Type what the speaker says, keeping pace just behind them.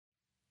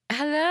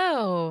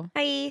Hello.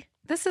 Hi.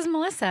 This is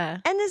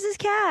Melissa. And this is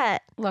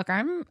Kat. Look,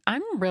 I'm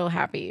real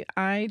happy.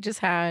 I just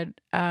had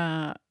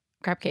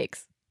crab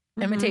cakes,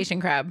 imitation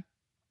crab,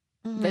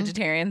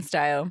 vegetarian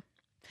style.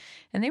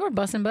 And they were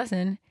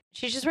bussin'.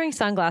 She's just wearing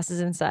sunglasses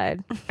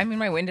inside. I mean,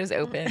 my window's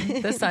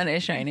open. The sun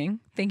is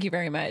shining. Thank you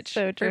very much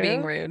So for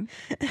being true.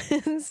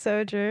 rude.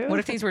 So true. What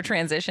if these were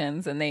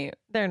transitions and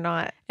They're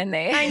not.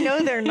 they I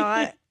know they're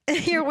not.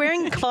 You're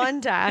wearing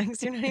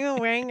contacts. You're not even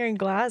wearing your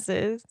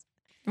glasses.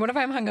 What if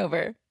I'm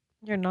hungover?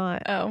 You're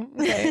not. Oh,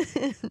 okay.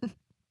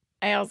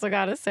 I also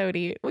got a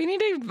sody. We need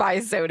to buy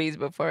sodies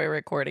before we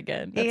record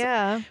again.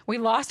 Yeah. We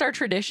lost our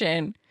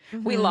tradition.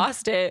 We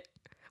lost it.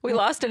 We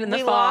lost it in the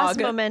we fog. lost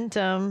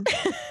momentum.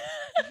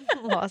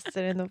 Lost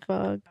it in the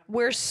fog.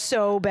 We're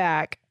so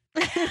back.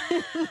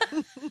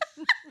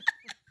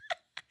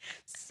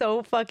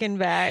 So fucking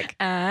back.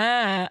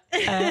 Guess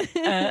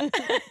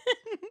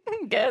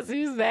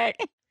who's back?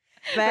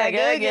 Back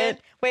again.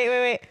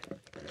 Wait.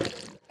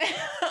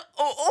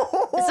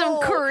 Some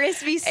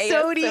crispy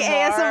sody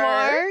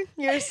ASMR.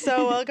 You're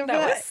so welcome to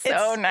That that. was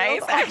so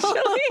nice,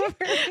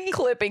 actually.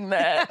 Clipping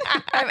that.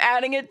 I'm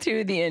adding it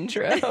to the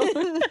intro.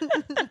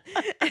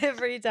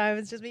 Every time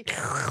it's just me.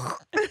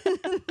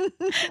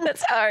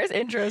 That's how our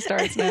intro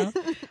starts now.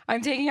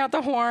 I'm taking out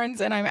the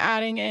horns and I'm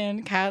adding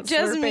in Kat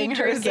Just me slurping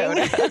her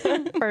soda.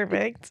 drinking.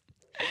 Perfect.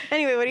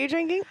 Anyway, what are you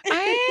drinking?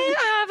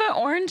 I have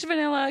an orange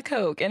vanilla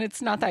Coke and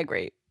it's not that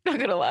great. Not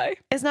gonna lie.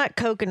 It's not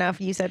Coke enough,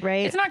 you said,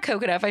 right? It's not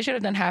Coke enough. I should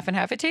have done half and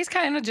half. It tastes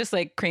kind of just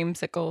like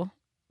creamsicle,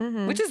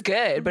 which is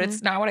good, but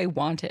it's not what I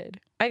wanted.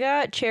 I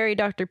got cherry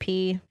Dr.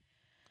 P,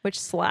 which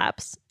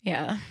slaps.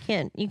 Yeah.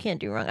 You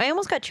can't do wrong. I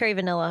almost got cherry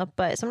vanilla,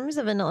 but sometimes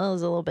the vanilla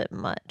is a little bit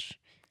much.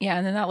 Yeah,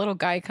 and then that little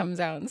guy comes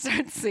out and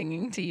starts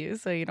singing to you,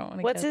 so you don't want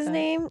to. What's his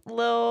name?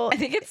 Lil. I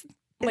think it's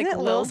like Isn't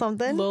it Lil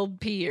something? Lil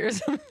P or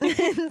something.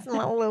 It's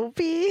not Lil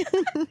P.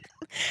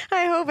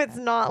 I hope it's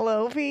not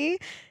Lil P.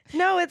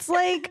 No, it's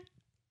like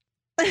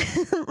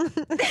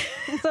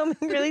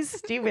something really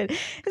stupid. Is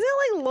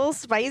it like Lil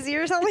Spicy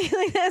or something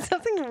like that?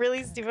 Something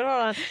really stupid.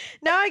 Hold on.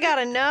 Now I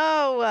gotta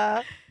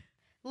know.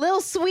 Lil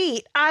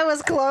Sweet. I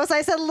was close.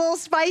 I said Lil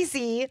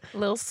Spicy.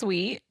 Lil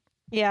Sweet.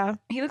 Yeah.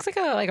 He looks like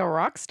a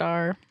rock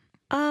star.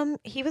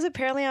 He was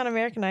apparently on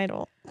American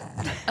Idol.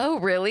 Oh,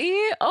 really?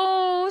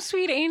 Oh,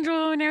 sweet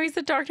angel. Now he's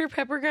the Dr.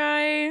 Pepper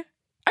guy.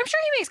 I'm sure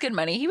he makes good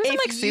money. He was in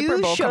like Super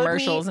Bowl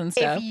commercials and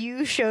stuff. If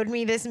you showed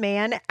me this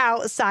man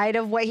outside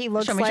of what he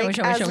looks Show me.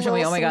 as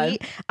Lil Oh my God.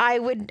 Sweet,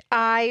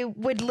 I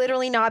would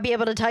literally not be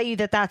able to tell you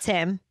that that's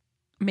him.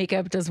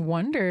 Makeup does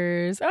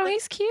wonders. Oh,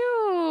 he's cute.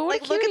 What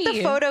Like, a look at the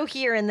cutie. photo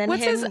here and then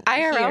What's him his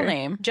IRL here.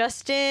 name?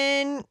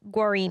 Justin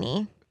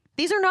Guarini.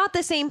 These are not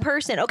the same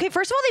person. Okay,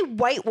 first of all, they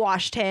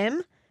whitewashed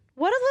him.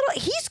 What a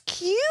little... He's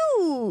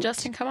cute.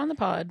 Justin, come on the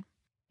pod.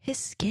 His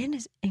skin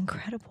is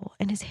incredible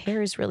and his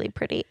hair is really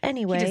pretty.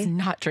 Anyway. He does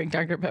not drink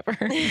Dr. Pepper.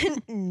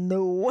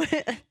 No.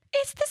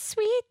 It's the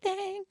sweet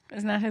thing.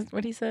 Isn't that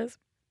what he says?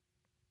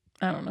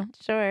 I don't know.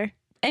 Sure.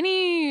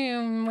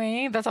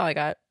 Anyway, that's all I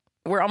got.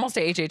 We're almost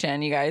to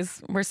HHN, you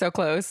guys. We're so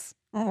close.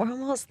 We're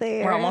almost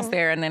there. We're almost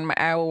there, and then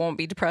I won't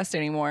be depressed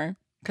anymore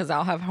because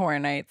I'll have horror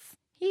nights.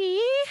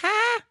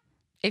 Yee-haw.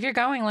 If you're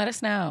going, let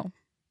us know.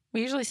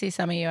 We usually see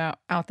some of you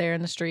out there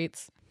in the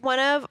streets. One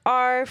of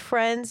our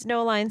friends,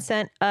 No Line,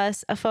 sent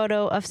us a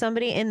photo of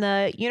somebody in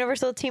the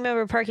Universal team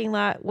member parking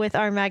lot with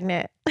our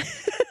magnet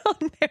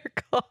on their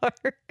car.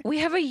 We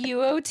have a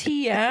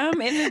UOTM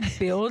in the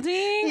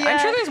building. Yeah. I'm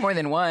sure there's more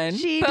than one.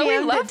 She but we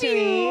DM'd love it to you.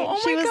 me. Oh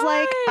She my was God.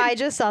 like, I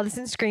just saw this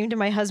and screamed, and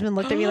my husband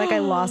looked at me like I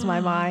lost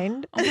my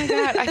mind. Oh my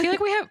God. I feel like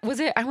we have,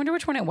 I wonder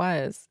which one it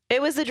was.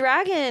 It was the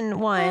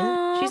dragon one.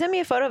 Aw. She sent me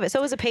a photo of it. So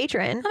it was a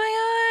patron. Oh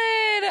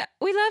my God.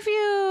 We love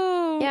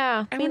you.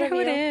 Yeah. I we wonder love who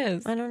it you.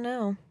 is. I don't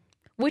know.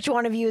 Which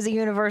one of you is a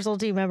Universal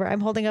team member? I'm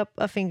holding up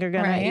a finger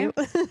gun at you.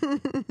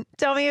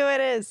 Tell me who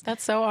it is.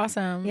 That's so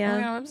awesome. Yeah. Oh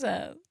my God, I'm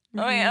obsessed. Oh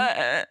my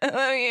God. I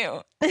love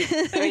you.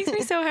 That makes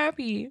me so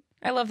happy.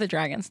 I love the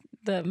dragons,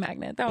 the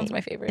magnet. That one's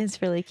my favorite.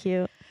 It's really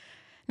cute.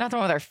 Not the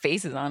one with our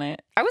faces on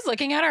it. I was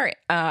looking at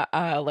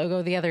our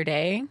logo the other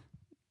day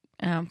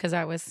because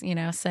I was,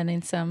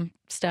 sending some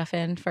stuff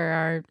in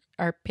for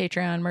our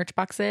Patreon merch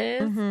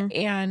boxes.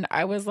 And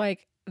I was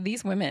like,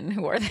 these women,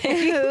 who are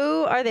they?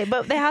 Who are they?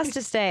 But it has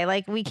to stay.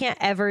 Like, we can't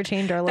ever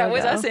change our logo. That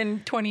was us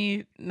in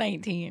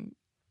 2019.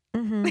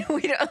 We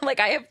don't,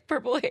 I have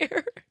purple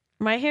hair.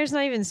 My hair's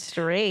not even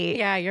straight.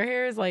 Yeah, your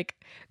hair is like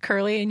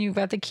curly and you've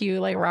got the cute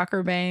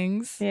rocker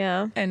bangs.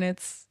 Yeah. And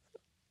it's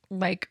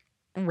like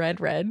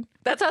red.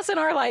 That's us in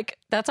our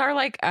that's our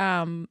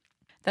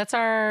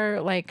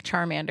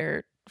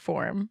Charmander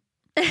form.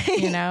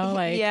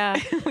 Yeah.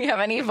 We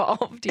haven't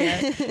evolved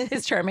yet.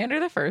 Is Charmander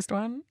the first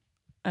one?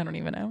 I don't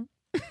even know.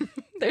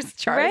 There's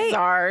Charizard,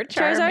 Right.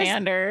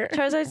 Charmander.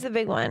 Charizard's the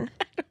big one.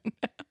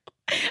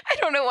 I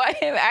don't know why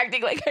I'm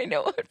acting like I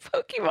know what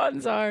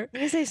Pokemons are.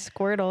 You say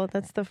Squirtle.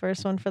 That's the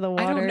first one for the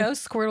water. I don't know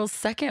Squirtle's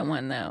second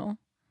one though.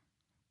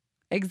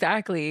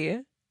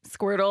 Exactly.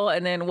 Squirtle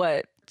and then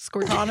what?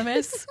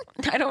 Squirtonomous?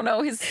 I don't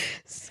know his.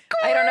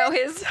 I don't know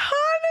his.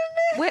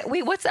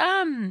 Wait, what's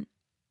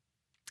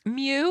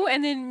Mew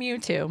and then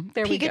Mewtwo.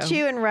 There we go.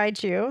 Pikachu and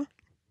Raichu.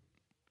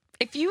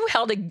 If you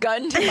held a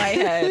gun to my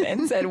head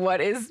and said, what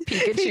is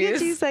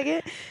Pikachu's Pikachu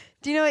second.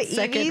 Do you know what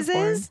second Eevee's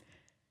form? is?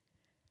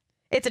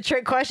 It's a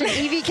trick question.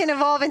 Eevee can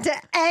evolve into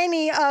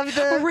any of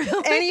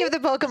the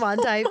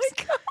Pokemon types. Oh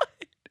my God.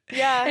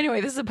 Yeah.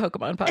 Anyway, this is a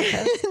Pokemon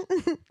podcast.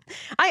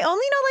 I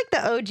only know like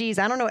the OGs.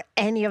 I don't know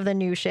any of the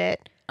new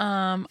shit.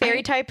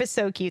 Fairy type is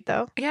so cute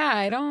though.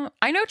 I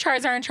know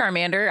Charizard and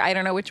Charmander. I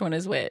don't know which one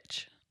is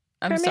which.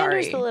 I'm Charmander's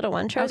sorry. the little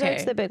one. Charizard's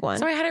Okay. the big one.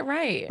 So I had it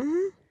right.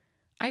 Mhm.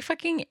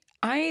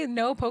 I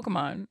know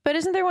Pokemon. But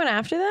isn't there one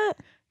after that?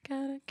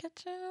 Gotta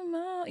catch 'em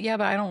all. Yeah,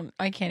 but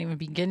I can't even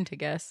begin to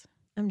guess.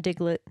 I'm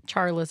Diglett.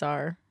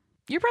 Charizard.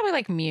 You're probably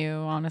like Mew,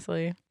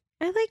 honestly.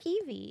 I like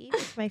Eevee.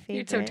 It's my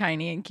favorite. You're so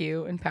tiny and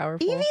cute and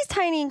powerful. Eevee's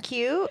tiny and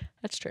cute.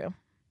 That's true.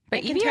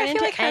 But can Eevee, turn I feel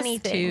into like has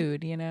anything.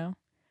 attitude, you know?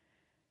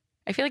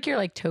 I feel like you're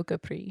like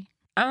Togepi.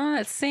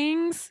 It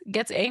sings,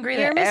 gets angry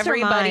You're that Mr.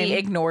 everybody Mime.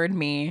 ignored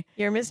me.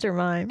 You're Mr.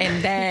 Mime.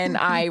 And then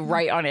I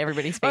write on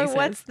everybody's Or faces.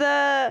 what's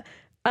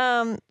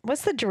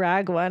the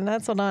drag one?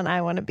 That's what one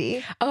I want to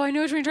be. Oh, I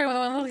know which one you're trying with. The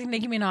one that looks like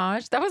Nicki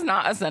Minaj. That was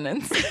not a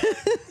sentence.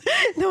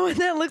 The one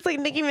that looks like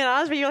Nicki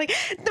Minaj, but you're like,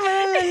 I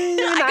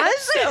got Minaj.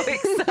 so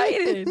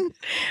excited.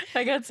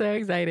 I got so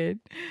excited.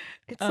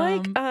 It's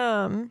like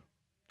I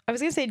was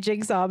gonna say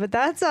Jigsaw, but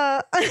that's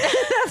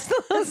that's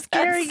the little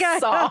scary guy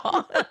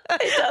Saw. It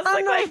does on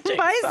look like the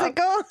Jigsaw.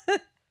 bicycle.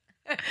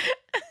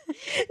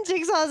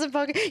 Jigsaw's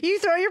a You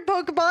throw your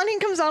Pokemon, he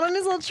comes out on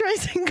his little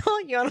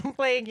tricycle. You want to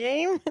play a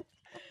game?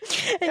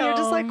 And you're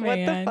just Oh, like, what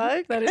the man.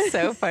 fuck? That is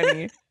so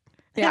funny.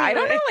 Yeah, I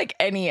don't Anyway. know like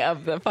any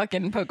of the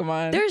fucking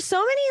Pokemon. There's so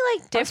many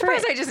like I'm different.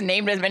 surprised I just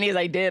named as many as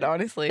I did,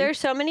 honestly. There's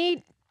so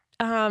many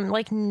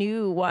like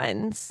new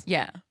ones.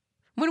 Yeah.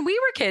 When we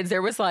were kids,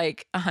 there was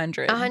like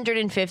 100.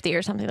 150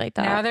 or something like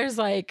that. Now there's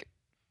like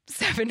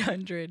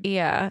 700.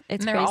 Yeah,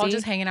 it's and they're crazy. all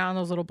just hanging out on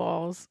those little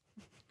balls.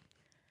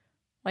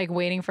 Like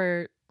waiting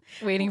for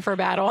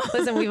battle.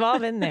 Listen, we've all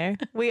been there.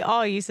 We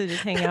all used to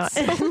just hang out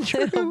That's so in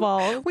little true.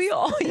 balls, We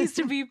all used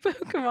to be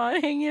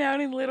Pokemon hanging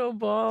out in little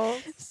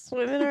balls.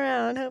 swimming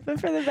around, hoping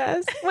for the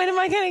best. When am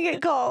I going to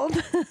get called?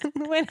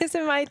 When is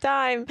it my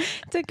time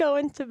to go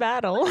into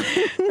battle?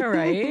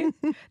 Right?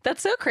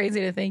 That's so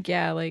crazy to think,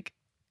 yeah, like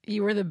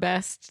you were the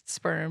best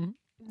sperm.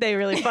 They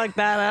really fucked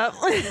that up.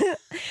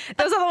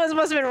 Those other ones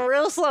must have been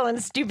real slow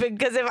and stupid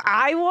because if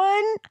I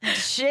won,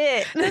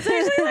 shit. That's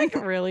actually like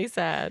really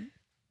sad.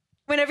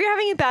 Whenever you're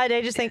having a bad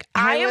day, just think,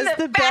 I I am was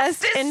the the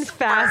best fastest and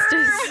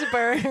fastest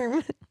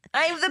sperm.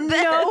 I'm the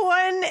No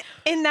one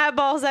in that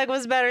ball sack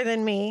was better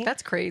than me.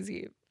 That's crazy.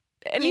 You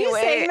Anyway,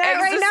 saying that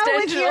right now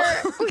with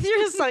existential. with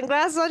your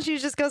sunglasses on, she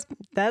just goes,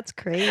 that's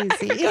crazy. I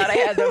forgot I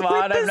had them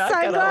on, With I'm the not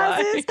gonna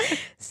lie.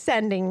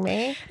 sending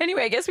me.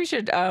 Anyway, I guess we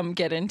should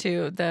get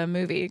into the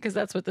movie because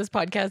that's what this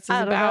podcast is I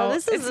don't know. about.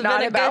 This has It's not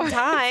been a about good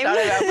time.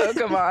 It's not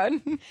about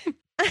Pokemon.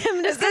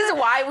 I'm This just is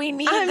gonna, why we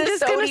need I'm the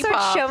just gonna Sody start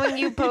Pop. showing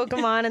you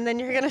Pokemon, and then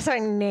you're gonna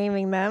start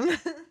naming them.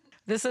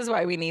 This is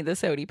why we need the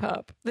Sody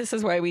Pop. This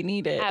is why we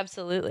need it.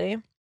 Absolutely.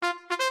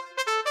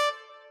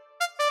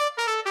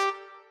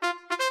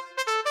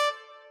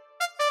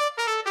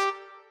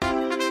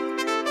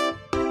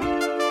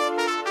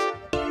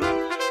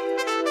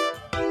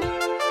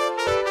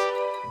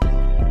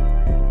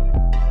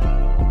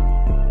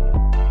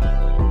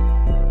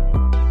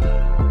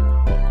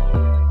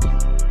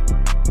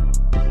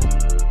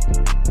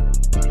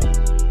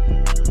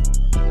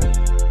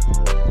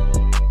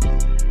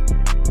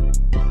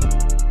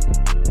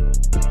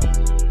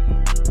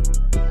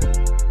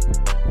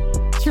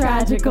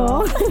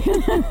 Tragical.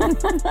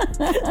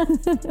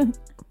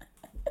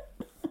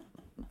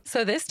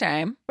 So this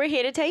time, We're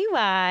here to tell you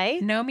why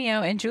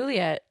Romeo and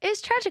Juliet.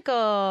 it's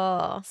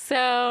tragical.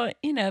 So,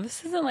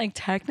 this isn't like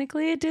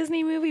technically a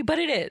Disney movie, but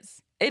it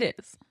is. It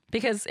is.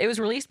 Because it was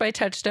released by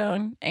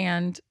Touchstone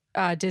and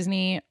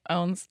Disney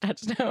owns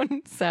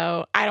Touchstone.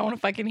 So I don't want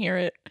to fucking hear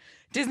it.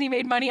 Disney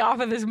made money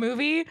off of this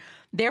movie.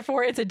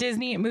 Therefore, it's a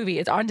Disney movie.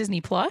 It's on Disney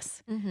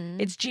Plus.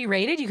 It's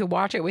G-rated. You could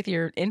watch it with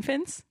your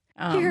infants.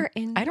 Your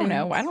I don't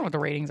know. I infants. don't know what the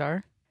ratings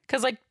are.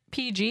 Because like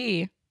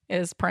PG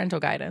is parental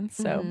guidance.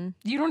 So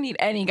you don't need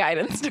any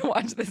guidance to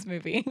watch this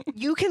movie.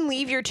 You can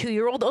leave your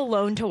 2-year-old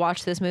alone to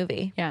watch this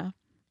movie. Yeah.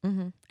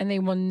 And they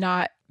will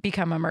not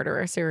become a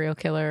murderer, serial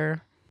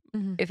killer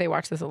if they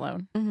watch this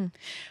alone.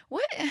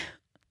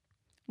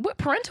 What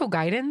parental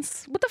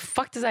guidance? What the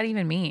fuck does that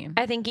even mean?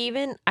 I think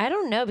I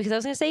don't know, because I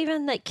was going to say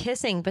even like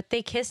kissing, but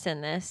they kissed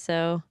in this.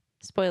 So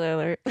spoiler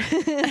alert.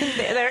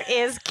 There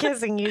is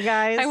kissing, you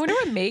guys. I wonder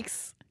what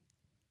makes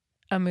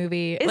a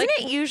movie. Isn't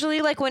it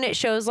usually like when it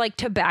shows like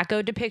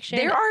tobacco depiction?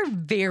 There are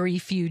very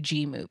few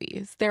G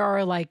movies. There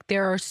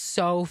are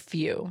so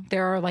few.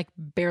 There are like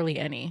barely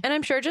any. And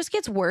I'm sure it just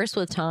gets worse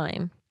with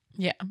time.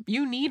 Yeah.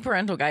 You need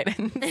parental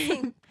guidance.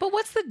 But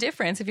what's the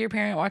difference if your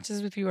parent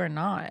watches with you or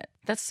not?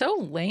 That's so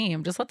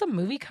lame. Just let the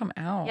movie come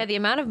out. Yeah, the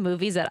amount of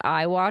movies that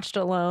I watched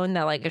alone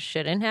that like I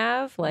shouldn't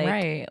have. Like,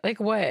 right. Like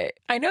what?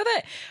 I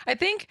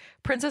think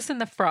Princess and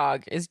the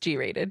Frog is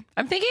G-rated.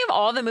 I'm thinking of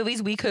all the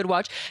movies we could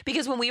watch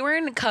because when we were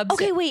in Cubs.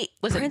 Okay, wait.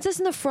 Listen. Princess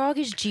and the Frog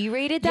is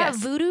G-rated? That Yes.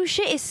 voodoo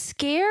shit is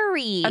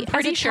scary. I'm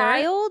pretty As a sure.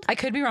 child? I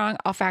could be wrong.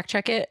 I'll fact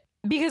check it.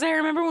 Because I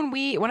remember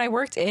when I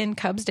worked in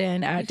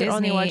Cubsden at could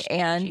only Disney watch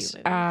and G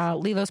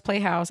movies. Lilo's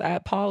Playhouse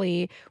at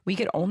Poly, we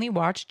could only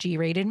watch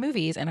G-rated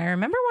movies. And I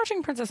remember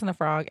watching Princess and the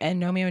Frog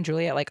and Romeo and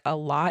Juliet like a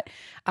lot.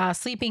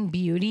 Sleeping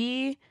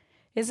Beauty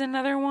is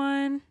another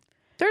one.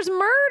 There's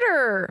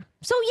murder.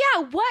 So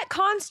yeah, what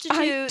constitutes?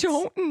 I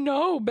don't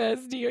know,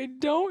 bestie. I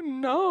don't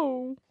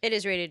know. It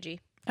is rated G.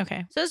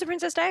 Okay. So is the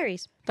Princess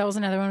Diaries. That was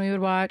another one we would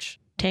watch.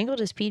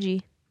 Tangled is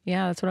PG.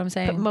 Yeah, that's what I'm But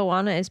saying.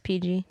 Moana is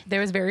PG. There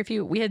was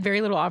we had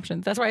very little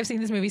options. That's why I've seen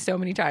this movie so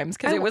many times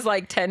because it was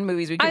like 10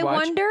 movies we could I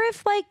watch. wonder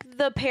if like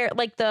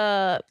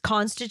the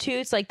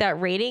constitutes like that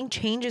rating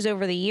changes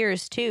over the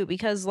years too,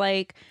 because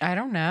like I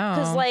don't know.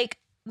 because like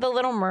The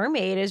Little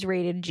Mermaid is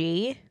rated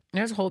G.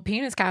 There's a whole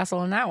penis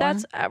castle in that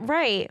That's one.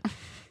 right.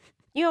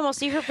 You almost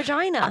see her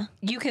vagina.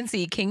 You can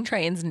see King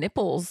Train's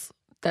nipples.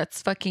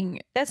 That's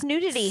fucking That's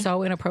nudity.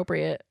 so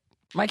inappropriate.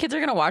 My kids are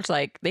gonna watch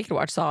they could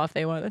watch Saw if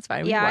they want. That's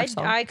fine. We yeah, can watch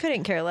Saw. I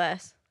couldn't care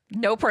less.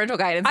 No parental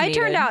guidance. I needed.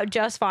 turned out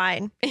just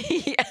fine.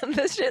 yeah,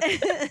 this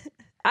shit.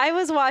 I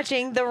was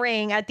watching The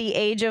Ring at the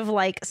age of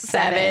like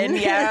 7.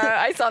 Yeah,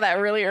 I saw that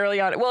really early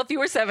on. Well, if you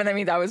were 7, that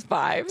means I was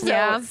 5. So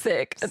Yeah.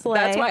 sick. Slay.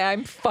 That's why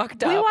I'm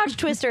fucked up. We watched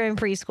Twister in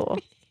preschool.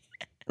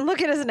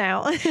 Look at us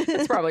now.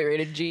 It's probably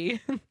rated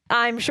G.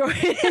 I'm sure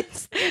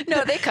it's.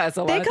 No, they cuss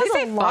a lot. They cuss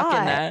say a fuck in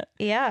lot. that.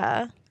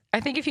 Yeah. I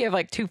think if you have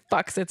like 2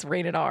 fucks, it's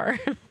rated R.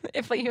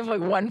 If you have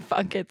like 1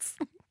 fuck, it's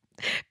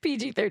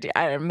PG-13.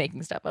 I'm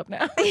making stuff up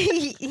now.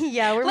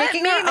 Yeah, we're Let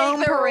making me our make own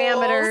the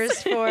parameters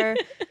rules. for.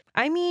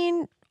 I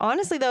mean,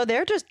 honestly though,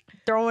 they're just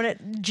throwing it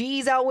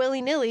G's out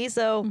willy nilly.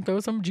 So Throw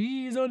some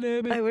G's on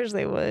them. I wish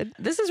they would.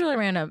 This is really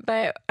random,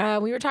 but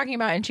we were talking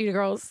about in Cheetah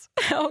Girls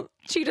how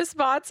cheetah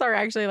spots are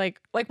actually like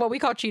what we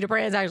call cheetah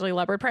print is actually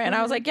leopard print. And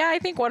I was like, yeah, I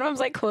think one of them's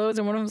like closed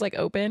and one of them's like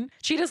open.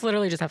 Cheetahs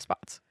literally just have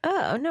spots.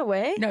 Oh no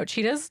way! No,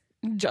 cheetahs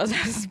just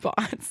have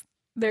spots.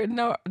 They're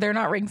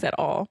not rings at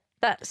all.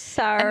 That's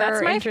so And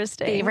that's my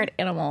interesting. favorite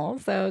animal.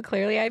 So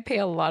clearly I pay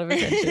a lot of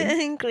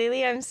attention.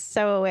 Clearly, I'm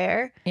so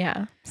aware.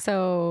 Yeah.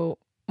 So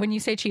when you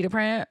say cheetah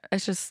print,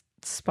 it's just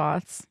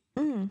spots.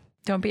 Mm.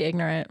 Don't be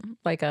ignorant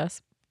like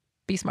us.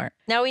 Be smart.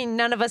 Now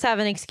none of us have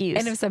an excuse.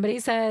 And if somebody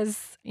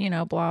says,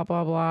 blah,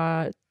 blah,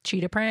 blah,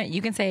 cheetah print,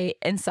 you can say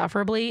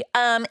insufferably,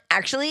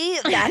 actually,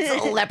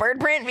 that's leopard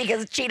print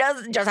because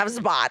cheetahs just have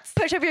spots.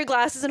 push up your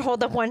glasses and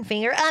hold up one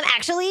finger.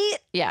 Actually,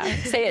 Yeah.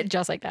 Say it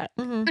just like that.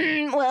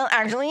 Mhm. Well,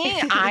 actually,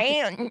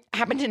 I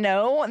happen to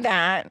know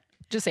that.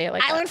 Just say it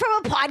like I that. learned from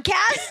a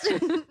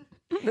podcast.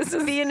 This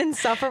is Be an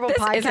insufferable this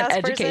podcast is an person.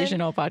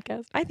 educational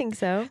podcast. I think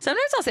so.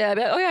 Sometimes I'll say that,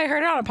 but, oh yeah, I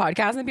heard it on a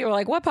podcast, and people are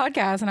like, "What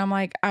podcast?" And I'm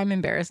like, I'm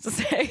embarrassed to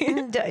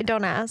say.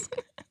 Don't ask.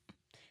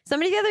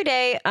 Somebody the other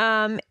day,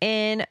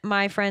 in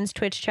my friend's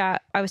Twitch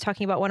chat, I was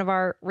talking about one of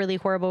our really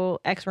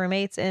horrible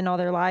ex-roommates and all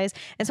their lies.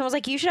 And someone was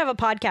like, you should have a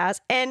podcast.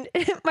 And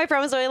my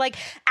friend was really like,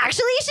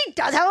 actually, she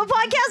does have a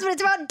podcast, but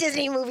it's about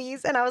Disney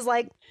movies. And I was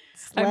like,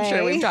 I'm sure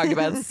slay. we've talked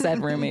about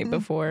said roommate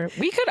before.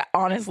 We could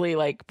honestly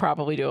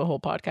probably do a whole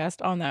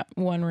podcast on that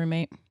one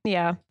roommate.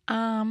 Yeah.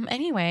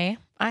 Anyway,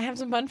 I have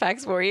some fun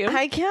facts for you.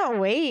 I can't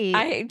wait.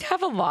 I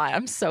have a lot.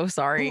 I'm so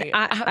sorry.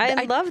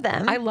 I love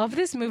them. I love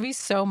this movie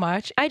so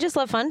much. I just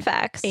love fun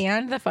facts.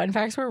 And the fun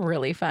facts were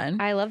really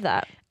fun. I love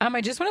that.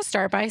 I just want to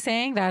start by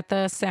saying that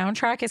the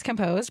soundtrack is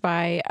composed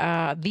by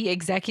the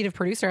executive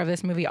producer of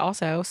this movie,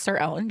 also Sir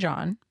Elton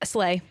John.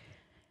 Slay.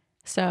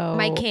 So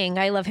My king.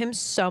 I love him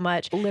so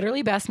much.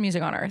 literally best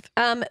music on earth.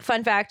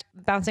 Fun fact,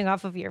 bouncing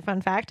off of your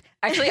fun fact.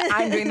 Actually,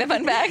 I'm doing the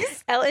fun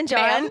facts. Elton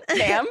John.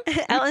 Ma'am.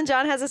 Elton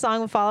John has a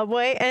song with Fall Out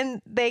Boy,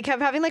 and they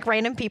kept having like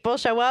random people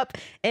show up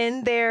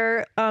in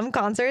their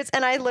concerts.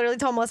 And I literally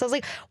told Melissa, I was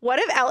like, what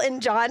if Elton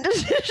John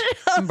just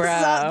shows Bro.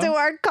 up to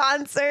our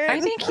concert?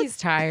 I think he's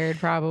tired,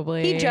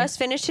 probably. he just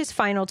finished his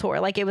final tour.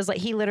 Like it was like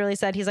he literally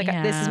said, he's like,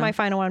 this is Yeah. my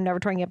final one. I'm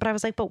never touring it. But I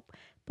was like, but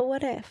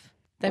what if?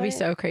 That'd be What?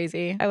 so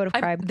crazy. I would've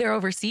cried. They're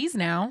overseas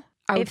now.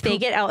 I would If they poop-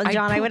 get Elton I'd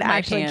John, I poop would my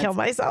actually pants. kill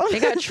myself. They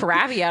got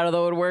Travi out of the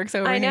woodworks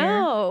over I here.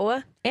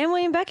 know. And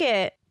William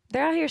Beckett.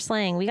 They're out here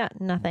slaying. We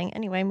got nothing.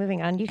 Anyway,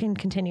 moving on. You can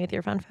continue with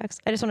your fun facts.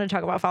 I just wanted to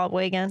talk about Fall Out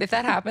Boy again. If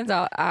that happens,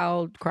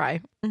 I'll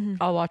cry. Mhm.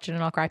 I'll watch it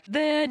and I'll cry.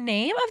 The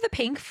name of the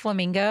pink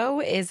flamingo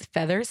is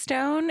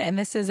Featherstone, and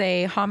this is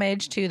a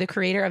homage to the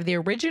creator of the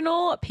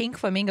original pink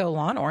flamingo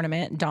lawn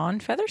ornament, Don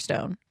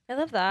Featherstone. I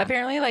love that.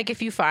 Apparently, like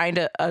if you find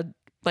a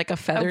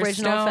Featherstone,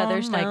 Original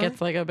Featherstone. like it's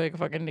like a big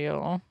fucking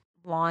deal.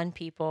 Lawn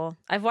people.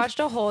 I've watched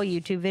a whole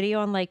YouTube video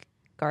on like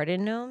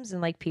garden gnomes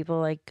and like people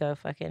like go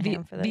fucking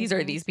ham for those. These are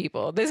things. these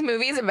people. This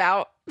movie is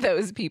about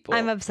those people.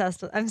 I'm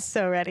obsessed with. I'm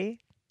so ready.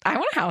 I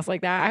want a house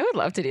like that. I would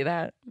love to do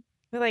that.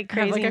 With like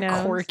have crazy like a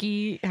gnomes.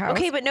 quirky house.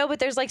 Okay, but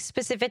there's like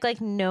specific like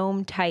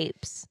gnome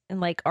types and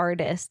like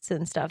artists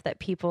and stuff that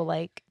people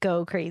like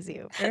go crazy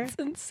over. That's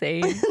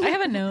insane. I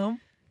have a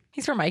gnome.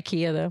 He's from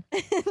IKEA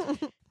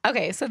though.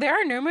 Okay, so there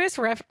are numerous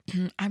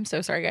I'm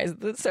so sorry, guys.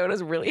 The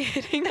soda's really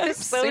hitting. I'm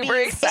super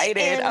soda's excited.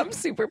 hitting. I'm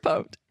super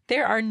pumped.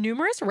 There are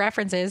numerous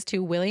references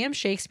to William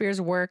Shakespeare's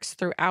works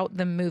throughout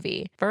the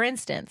movie. For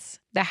instance,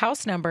 the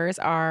house numbers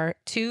are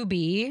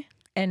 2B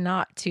and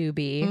not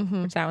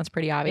 2B, which that one's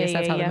pretty obvious.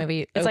 That's how the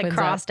movie it's like opens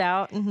crossed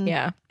up. out. Mhm.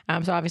 Yeah.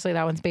 So obviously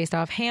that one's based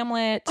off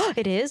Hamlet.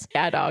 It is?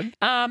 Yeah, dog.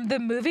 The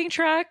moving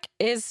truck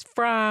is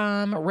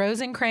from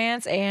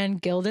Rosencrantz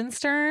and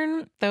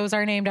Guildenstern. Those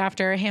are named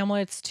after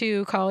Hamlet's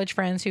two college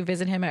friends who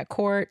visit him at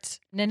court.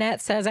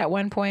 Nanette says at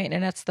one point,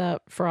 Nanette's the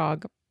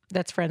frog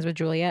that's friends with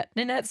Juliet.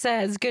 Nanette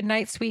says, "Good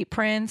night, sweet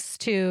prince,"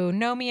 to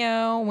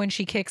Nomeo when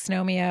she kicks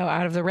Nomeo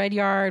out of the Red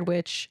Yard,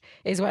 which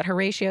is what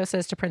Horatio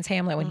says to Prince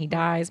Hamlet when he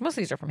dies. Most of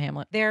these are from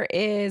Hamlet. There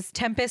is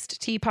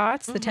Tempest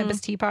Teapots, the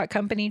Tempest Teapot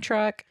Company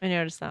truck. I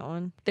noticed that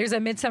one. There's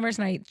a Midsummer's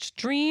Night's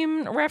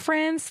Dream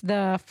reference.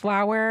 The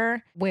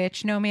flower,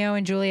 which Nomeo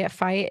and Juliet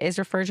fight, is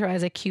referred to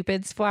as a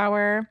Cupid's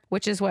flower,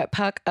 which is what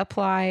Puck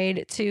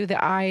applied to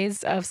the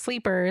eyes of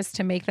sleepers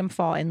to make them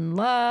fall in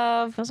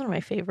love. Those are my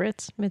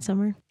favorites.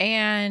 Midsummer.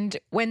 And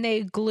when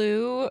they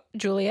glue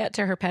Juliet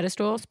to her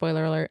pedestal,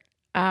 spoiler alert,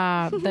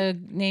 the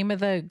name of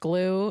the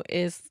glue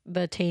is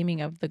The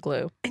Taming of the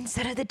Glue.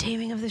 Instead of The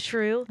Taming of the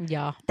Shrew?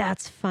 Yeah.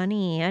 That's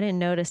funny. I didn't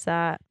notice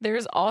that.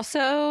 There's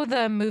also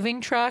the moving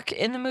truck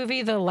in the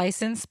movie. The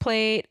license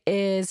plate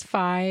is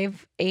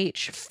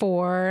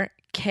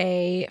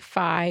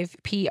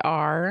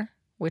 5H4K5PR,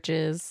 which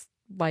is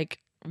like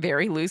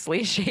very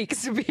loosely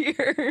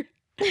Shakespeare.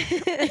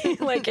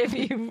 Like if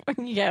you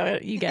get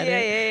it, you get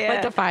it. Yeah.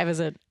 Like the 5 is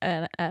an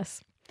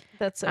S.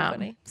 That's so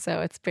funny.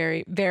 So it's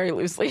very, very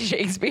loosely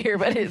Shakespeare,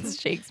 but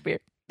it's Shakespeare.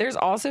 There's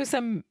also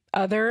some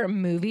other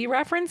movie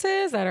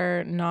references that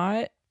are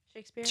not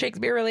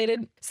Shakespeare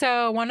related.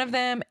 So one of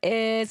them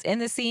is in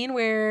the scene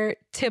where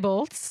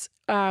Tybalt's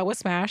was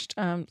smashed.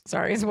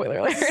 Sorry, spoiler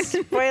alert.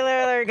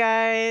 Spoiler alert,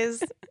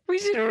 guys. We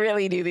should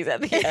really do these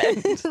at the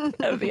end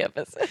of the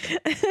episode.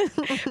 But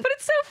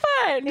it's so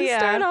fun to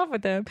start off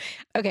with them.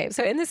 Okay,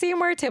 so in the scene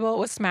where Tybalt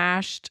was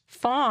smashed,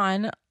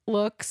 Fawn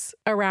looks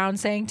around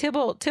saying,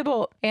 "Tybalt,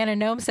 Tybalt." And a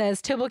gnome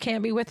says, "Tybalt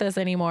can't be with us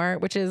anymore,"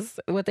 which is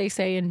what they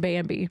say in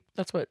Bambi.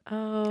 That's what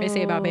they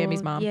say about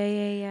Bambi's mom.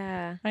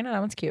 Yeah. I know, that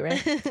one's cute,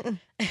 right?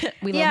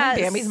 We love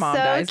when Bambi's mom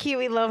dies. So cute.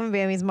 We love when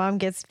Bambi's mom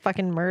gets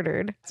fucking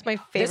murdered. It's my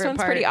favorite This one's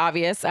part. pretty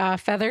obvious.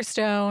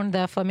 Featherstone,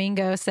 the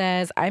flamingo,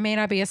 says, "I may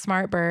not be a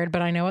smart bird,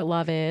 but I know what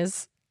love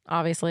is."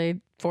 Obviously,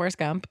 Forrest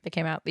Gump. That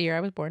came out the year I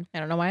was born. I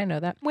don't know why I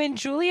know that. When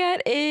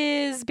Juliet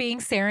is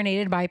being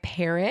serenaded by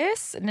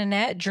Paris,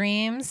 Nanette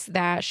dreams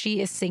that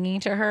she is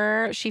singing to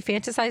her. She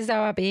fantasizes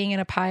about being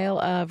in a pile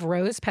of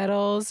rose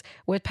petals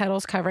with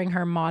petals covering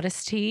her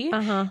modesty.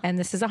 And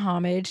this is a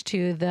homage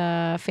to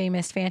the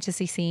famous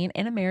fantasy scene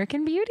in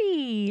American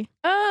Beauty.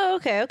 Oh,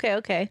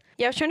 okay.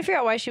 Yeah, I was trying to figure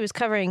out why she was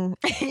covering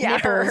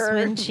nipples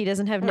when she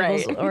doesn't have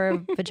nipples or a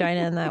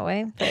vagina in that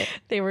way. But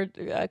they were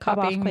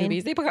copying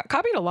movies. They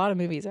copied a lot of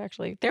movies,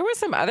 actually. There were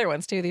some other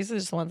ones, too. These are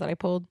just the ones that I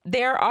pulled.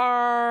 There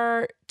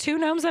are two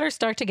gnomes that are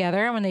stuck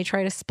together, and when they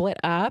try to split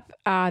up,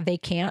 they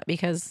can't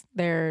because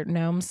they're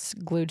gnomes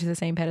glued to the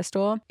same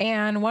pedestal.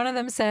 And one of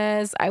them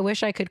says, "I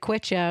wish I could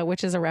quit ya,"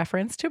 which is a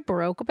reference to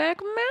Brokeback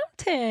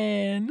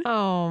Mountain.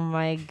 Oh,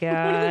 my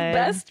God. One of the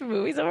best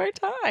movies of our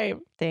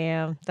time.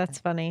 Damn, that's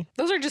funny.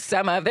 Those are just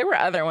some of. There were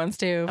other ones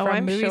too from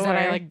I'm movies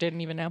that sure. I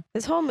didn't even know.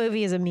 This whole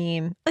movie is a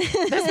meme.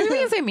 This movie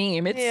is a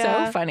meme. It's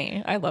Yeah. so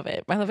funny. I love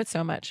it. I love it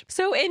so much.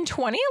 So in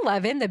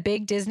 2011, the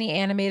big Disney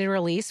animated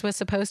release was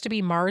supposed to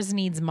be Mars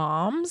Needs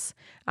Moms.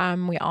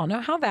 We all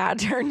know how that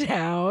turned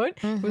out.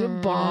 It was a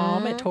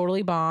bomb. It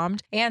totally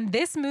bombed. And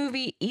this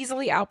movie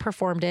easily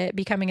outperformed it,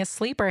 becoming a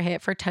sleeper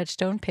hit for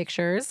Touchstone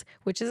Pictures,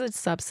 which is a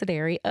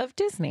subsidiary of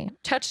Disney.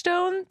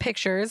 Touchstone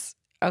Pictures.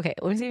 Okay,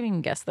 let me see if you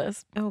can guess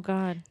this. Oh,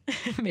 God.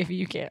 Maybe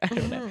you can't. I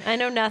don't know. I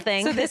know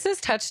nothing. So this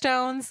is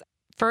Touchstone's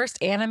first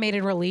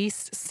animated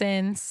release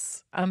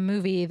since a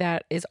movie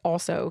that is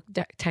also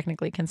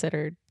technically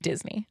considered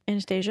Disney.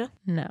 Anastasia?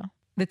 No,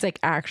 it's like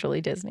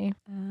actually Disney.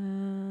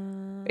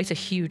 It's a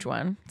huge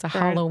one. It's a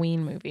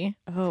Halloween movie.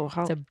 Oh,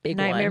 It's a big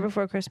Nightmare one.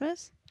 Before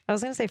Christmas? I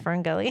was going to say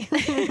Ferngully.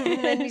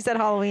 And then you said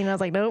Halloween. I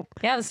was like, nope.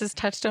 Yeah, this is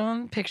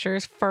Touchstone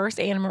Pictures'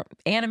 first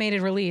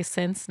animated release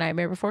since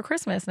Nightmare Before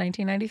Christmas,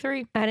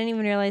 1993. I didn't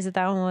even realize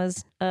that one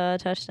was a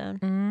Touchstone.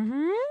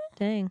 Mm-hmm.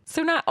 Dang.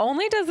 So not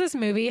only does this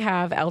movie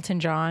have Elton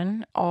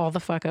John all the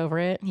fuck over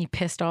it, he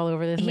pissed all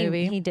over this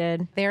movie. He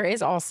did. There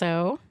is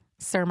also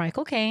Sir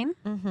Michael Caine,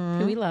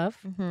 who we love,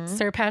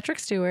 Sir Patrick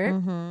Stewart,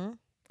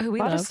 who we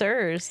A lot love, of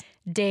sirs.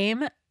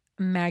 Dame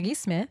Maggie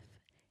Smith,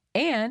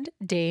 and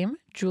Dame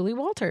Julie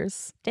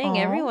Walters. Dang,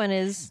 Aw.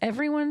 everyone's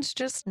Everyone's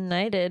just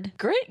knighted.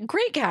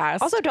 great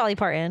cast. Also Dolly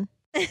Parton.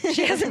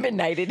 She hasn't been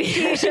knighted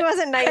yet. She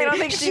wasn't knighted. I don't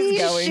think she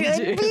she's going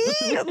should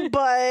to. be,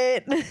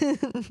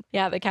 but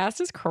Yeah, the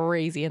cast is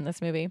crazy in this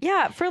movie.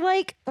 yeah, for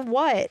like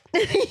what?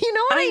 You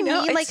know what I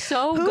know, mean? it's Like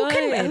so who good.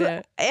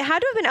 it had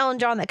to have been Ellen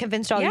John that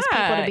convinced all these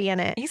people to be in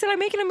it. He said, I'm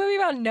making a movie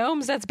about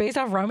gnomes that's based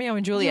off Romeo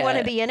and Juliet. You want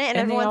to be in it? And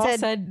they everyone all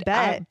said,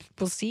 bet.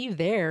 We'll see you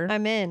there.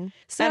 I'm in.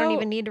 So, I don't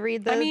even need to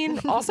read the. I mean,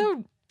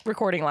 also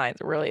recording lines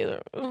really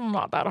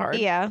not that hard.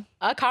 yeah.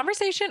 A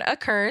conversation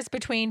occurs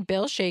between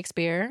Bill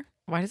Shakespeare.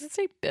 Why does it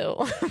say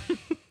Bill?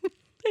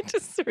 I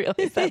just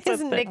realized that's his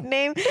a thing.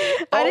 nickname.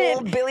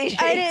 Billy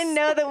Shakes. I didn't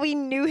know that we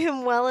knew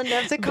him well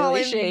enough to call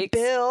Billy him Shakes.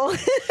 Bill.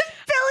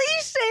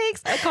 Billy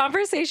Shakes. A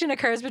conversation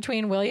occurs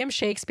between William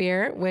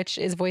Shakespeare, which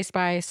is voiced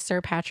by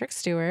Sir Patrick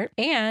Stewart,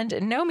 and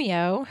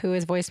Nomeo, who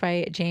is voiced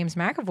by James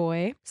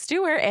McAvoy.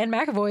 Stewart and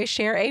McAvoy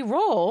share a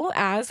role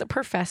as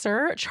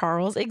Professor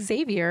Charles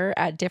Xavier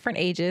at different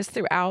ages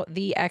throughout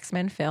the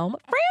X-Men film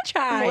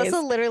franchise.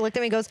 Melissa literally looked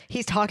at me and goes,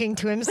 he's talking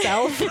to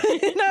himself. And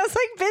I was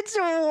like,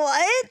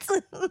 bitch,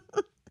 what?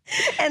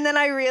 And then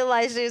I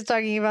realized she was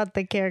talking about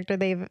the character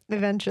they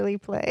eventually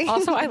play.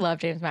 Also, I love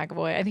James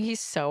McAvoy. I think he's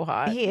so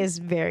hot. He is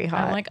very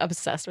hot. I'm like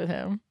obsessed with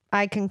him.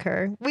 I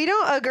concur. We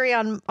don't agree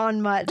on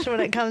much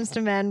when it comes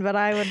to men, but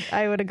I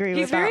would agree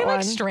He's with that very one.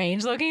 like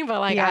strange looking, but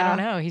like I Yeah.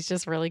 don't know. He's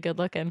just really good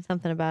looking.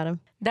 Something about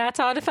him. That's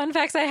all the fun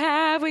facts I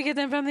have. We get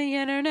them from the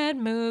Internet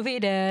Movie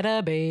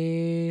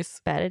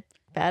Database.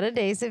 Bad a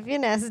days if you're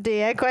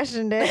nasty. I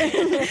questioned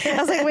it. I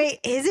was like, wait,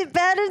 is it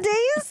bad a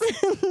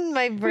days?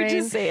 My We brain.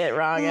 just say it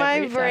wrong. My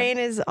every time. brain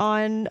is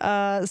on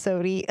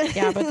sody.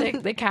 Yeah,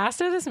 but the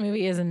cast of this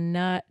movie is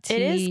nutty.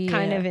 It is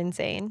kind of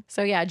insane.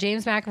 So yeah,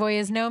 James McAvoy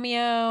is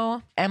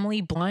Nomeo.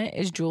 Emily Blunt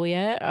is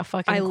Juliet. A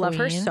fucking I love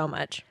her queen. so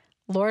much.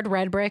 Lord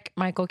Redbrick,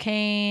 Michael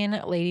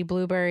Caine. Lady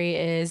Blueberry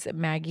is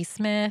Maggie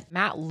Smith.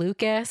 Matt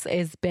Lucas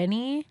is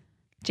Benny.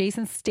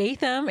 Jason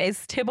Statham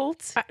is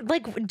Tybalt.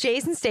 Like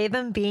Jason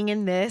Statham being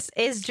in this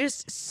is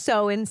just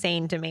so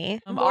insane to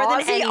me. More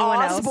than Ozzy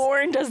anyone else.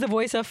 Osbourne does the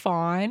voice of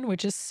Fawn,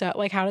 which is so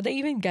like, how did they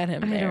even get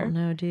him I there? don't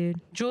know, dude.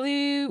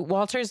 Julie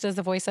Walters does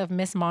the voice of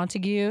Miss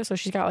Montague, so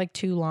she's got like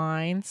 2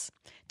 lines.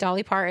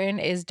 Dolly Parton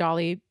is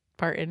Dolly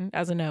Parton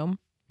as a gnome,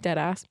 dead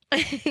ass.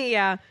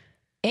 Yeah.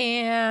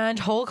 And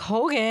Hulk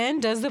Hogan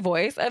does the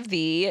voice of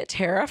the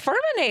Terra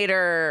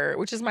Firminator,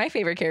 which is my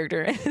favorite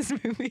character in this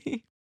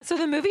movie. So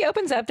the movie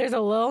opens up. There's a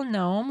little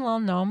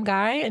gnome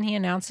guy, and he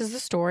announces the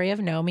story of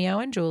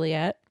Nomeo and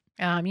Juliet.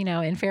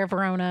 In Fair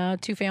Verona,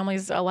 2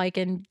 families alike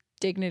in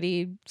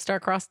dignity,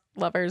 star-crossed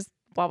lovers,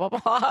 blah, blah, blah.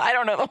 I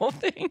don't know the whole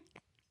thing.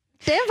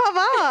 Damn,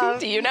 Papa.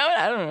 Do you know it?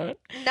 I don't know it.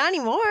 Not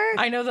anymore.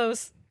 I know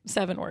those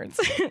 7 words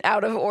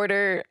out of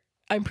order.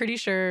 I'm pretty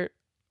sure.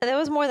 That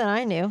was more than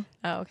I knew.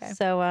 Oh, okay.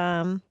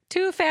 So,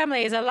 2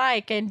 families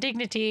alike in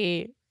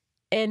dignity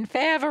in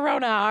Fair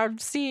Verona are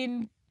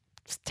seen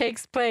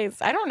takes place.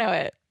 I don't know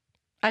it.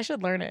 I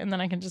should learn it and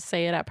then I can just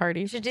say it at you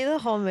parties. should do the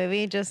whole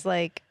movie just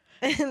like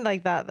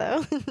like that,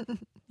 though.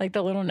 Like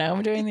the little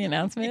gnome doing the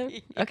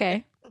announcement.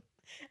 Okay.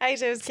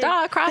 Actually, I was kidding.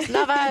 Star-crossed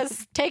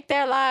lovers take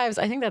their lives.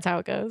 I think that's how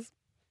it goes.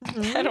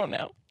 I don't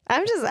know.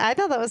 I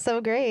thought that was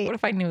so great. What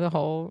if I knew the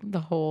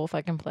whole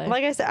fucking play?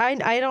 Like I said,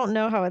 I don't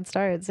know how it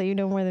started, so you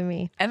know more than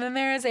me. And then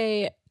there is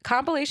a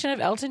compilation of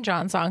Elton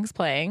John songs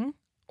playing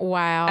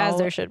while As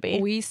there should be.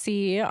 we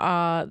see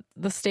the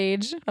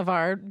stage of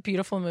our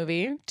beautiful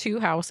movie, 2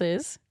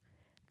 houses.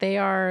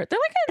 They're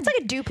like It's like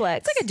a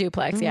duplex. a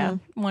duplex, yeah.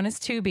 One is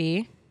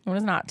 2B, one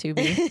is not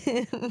 2B.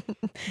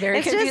 Very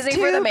It's just confusing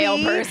for the male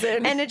 2B,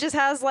 person. and it just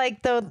has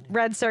like the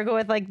red circle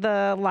with like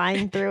the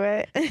line through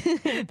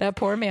it. That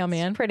poor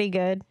mailman. Pretty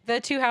good. The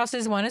 2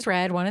 houses, one is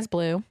red, one is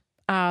blue.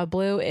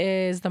 Blue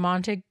is the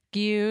Montagues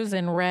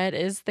and red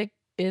is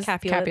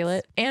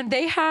Capulet. And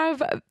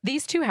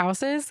these 2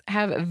 houses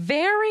have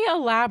very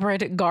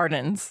elaborate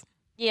gardens.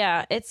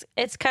 Yeah,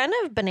 it's kind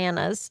of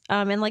bananas,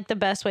 in like the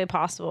best way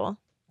possible.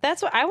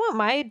 That's what I want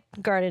my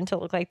garden to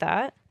look like.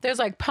 That There's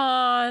like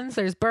ponds,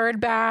 there's bird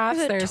baths,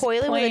 there's a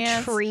toilet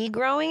plants. with a tree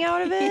growing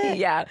out of it.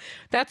 Yeah,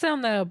 that's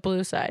on the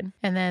blue side.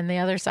 And then the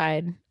other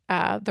side,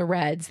 the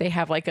reds, they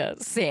have like a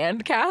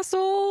sand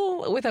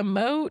castle with a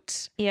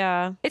moat.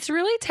 Yeah. It's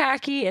really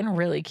tacky and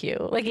really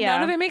cute. Like Yeah.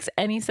 none of it makes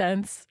any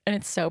sense and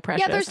it's so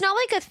precious. Yeah, there's not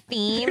like a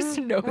theme There's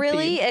no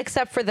really theme.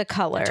 except for the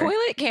color.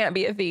 Toilet can't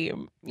be a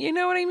theme. You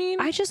know what I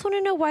mean? I just want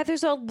to know why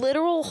there's a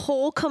literal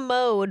whole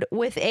commode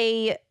with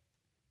a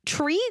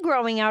tree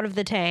growing out of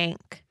the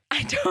tank.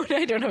 I don't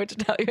know what to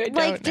tell you. I Like, don't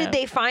know. did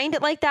they find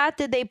it like that?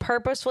 Did they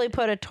purposefully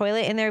put a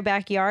toilet in their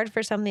backyard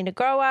for something to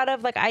grow out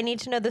of? Like, I need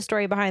to know the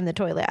story behind the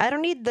toilet. I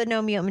don't need the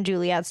Nomeo and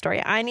Juliet story.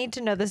 I need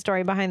to know the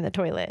story behind the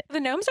toilet. The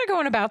gnomes are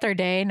going about their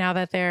day now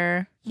that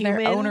their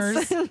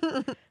owners,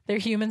 their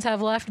humans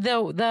have left.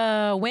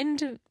 The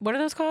wind, what are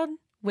those called?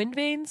 Wind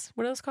vanes?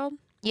 What are those called?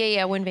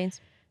 Yeah, wind vanes.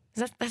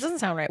 That doesn't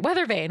sound right.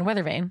 Weather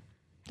vane.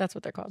 That's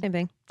what they're called. Same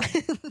thing.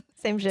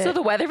 Same shit. So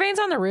the weather vanes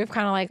on the roof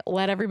kind of like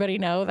let everybody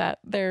know that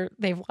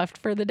they've left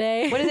for the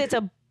day. What is it? It's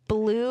a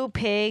blue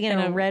pig and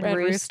a red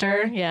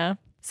rooster. Yeah.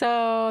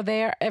 So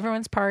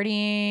everyone's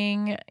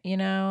partying, you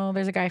know,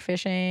 there's a guy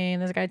fishing,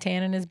 there's a guy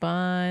tanning his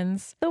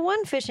buns. The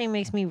one fishing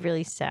makes me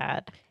really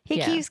sad. He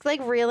Yeah. keeps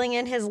like reeling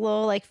in his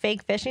little like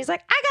fake fish and he's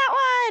like, I got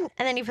one.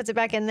 And then he puts it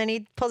back in, and then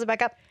he pulls it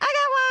back up. I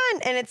got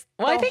one. And it's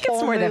Well, the I think it's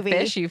whole more movie. the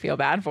fish you feel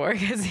bad for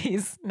because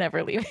he's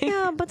never leaving.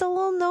 Yeah, but the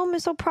little gnome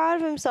is so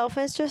proud of himself.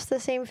 And it's just the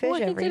same fish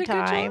Well, every he did a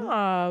time. good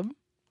job.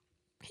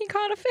 He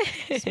caught a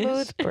fish.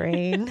 Smooth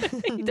brain.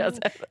 He does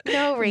have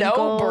No wrinkles.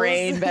 no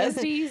brain,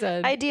 besties.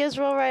 Ideas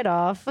roll right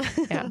off.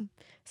 Yeah.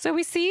 So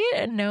we see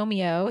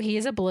Nomeo. He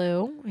is a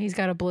blue. He's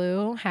got a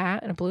blue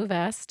hat and a blue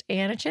vest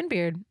and a chin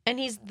beard. And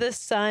he's the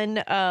son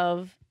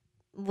of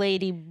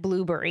Lady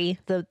Blueberry,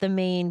 the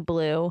main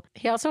blue.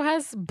 He also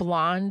has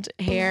blonde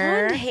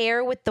hair, Blonde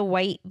hair with the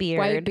white beard.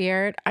 white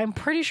beard. I'm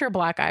pretty sure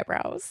black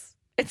eyebrows.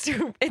 It's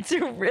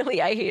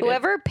really, I hate it.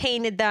 Whoever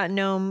painted that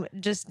gnome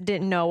just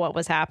didn't know what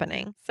was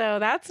happening. So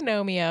that's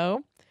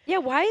Nomeo. Yeah,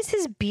 why is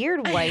his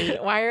beard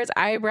white? Why are his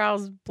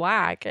eyebrows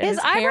black? And His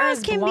hair eyebrows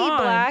is can blonde.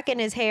 be black and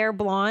his hair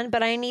blonde,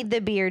 but I need the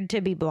beard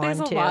to be blonde There's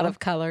a too. lot of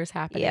colors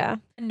happening. Yeah.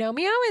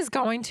 Nomeo is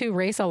going to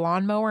race a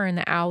lawnmower in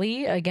the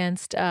alley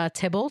against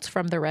Tybalt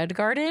from the Red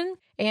Garden.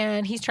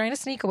 And he's trying to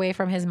sneak away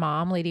from his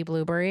mom, Lady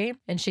Blueberry.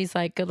 And she's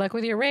like, good luck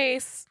with your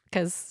race,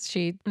 because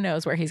she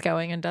knows where he's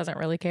going and doesn't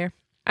really care.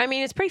 I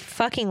mean, it's pretty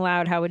fucking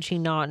loud. How would she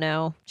not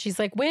know? She's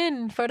like,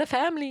 win for the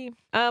family.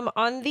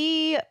 On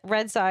the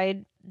red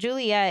side,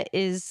 Juliet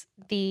is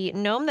the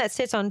gnome that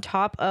sits on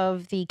top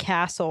of the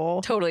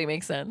castle. Totally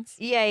makes sense.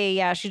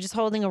 Yeah. She's just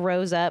holding a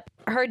rose up.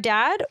 Her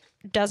dad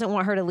doesn't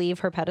want her to leave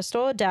her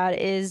pedestal. Dad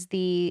is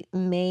the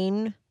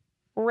main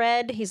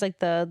red. He's like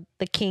the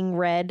king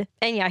red.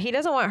 And yeah, he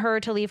doesn't want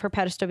her to leave her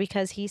pedestal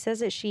because he says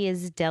that she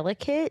is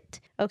delicate.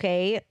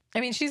 Okay.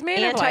 I mean, she's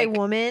made of like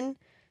Anti-woman.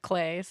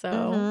 clay, so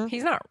Mhm.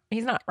 he's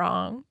not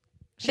wrong.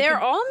 She They're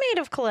can- all made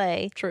of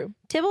clay. true.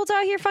 Tybalt's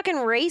out here fucking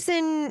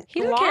racing.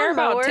 He doesn't care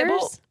about lawnmowers.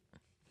 Tybalt.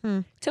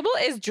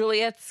 Tybalt is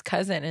Juliet's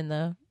cousin in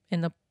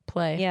the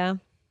play. Yeah.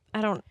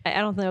 I don't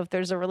know if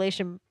there's a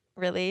relation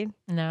really.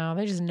 No,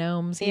 they're just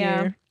gnomes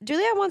Yeah. here.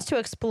 Juliet wants to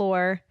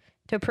explore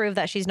to prove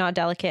that she's not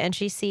delicate, and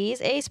she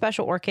sees a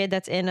special orchid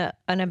that's in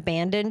an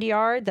abandoned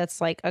yard that's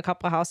like a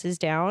couple houses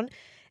down,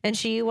 and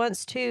she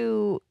wants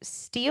to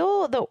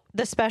steal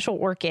the special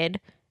orchid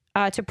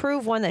to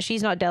prove, one, that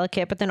she's not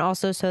delicate, but then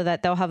also so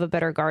that they'll have a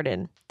better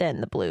garden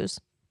than the Blues.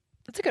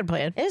 That's a good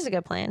plan. It is a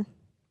good plan.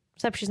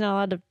 Except she's not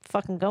allowed to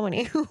fucking go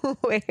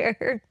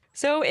anywhere.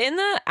 So in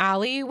the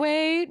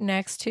alleyway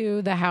next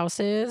to the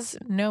houses,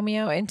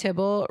 Nomeo and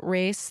Tybalt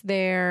race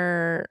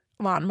their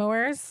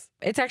lawnmowers.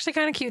 It's actually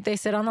kind of cute. They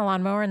sit on the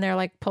lawnmower and they're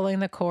like pulling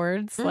the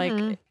cords.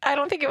 Like, I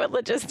don't think it would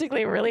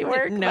logistically really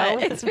work. No.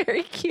 But it's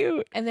very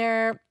cute. And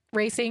they're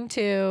racing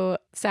to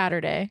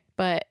Saturday,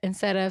 but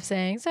instead of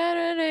saying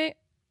Saturday,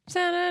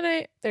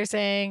 they're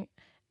saying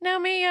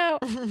Nomeo,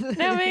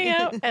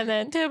 Nomeo, and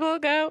then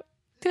Tybalt go,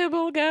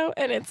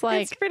 and it's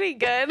like It's pretty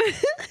good.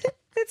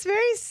 It's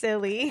very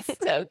silly.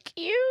 so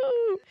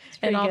cute.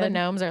 And all the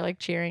gnomes are like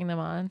cheering them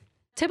on.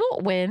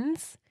 Tybalt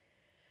wins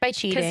By because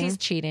cheating. he's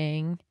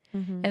cheating.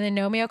 And then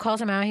Nomeo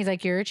calls him out. He's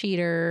like, you're a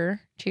cheater.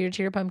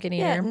 Cheater, pumpkin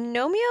eater. Yeah,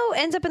 Nomeo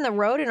ends up in the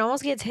road and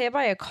almost gets hit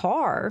by a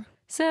car.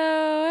 So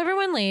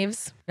everyone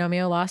leaves.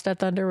 Nomeo lost at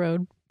Thunder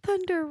Road.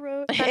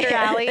 Thunder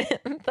Alley.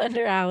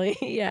 Thunder Alley,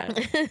 yeah.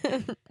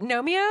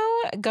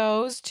 Nomeo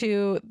goes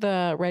to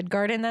the Red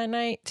Garden that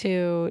night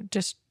to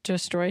just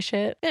destroy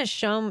shit. Yeah,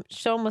 show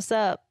him what's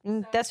up.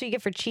 That's what you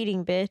get for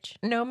cheating, bitch.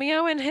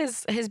 Nomeo and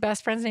his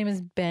best friend's name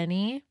is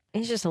Benny.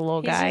 He's just a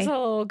little He's guy just a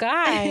little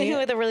guy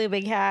with a really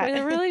big hat.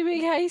 with a really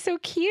big hat. He's so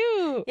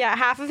cute. Yeah,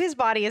 half of his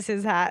body is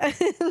his hat.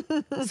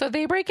 So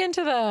they break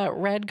into the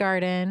Red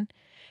Garden.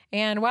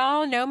 And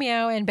while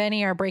Nomeo and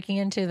Benny are breaking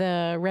into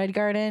the Red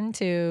Garden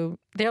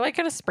they're like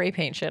going to spray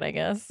paint shit, I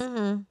guess. I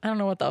don't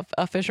know what the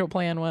official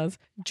plan was.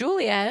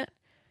 Juliet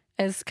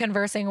is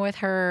conversing with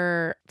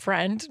her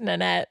friend,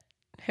 Nanette,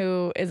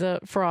 who is a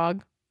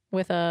frog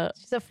with a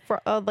She's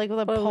like with a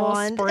little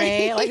pond.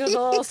 spray, like with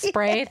a little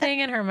spray thing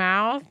in her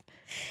mouth.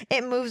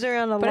 It moves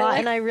around a But it lot, like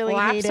and I really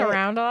flaps hate it.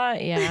 around a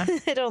lot. Yeah.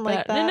 I don't like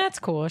But that. Nanette's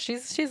cool.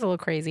 She's a little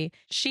crazy.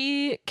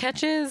 She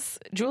catches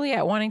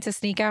Juliet wanting to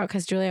sneak out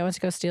because Juliet wants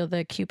to go steal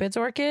the Cupid's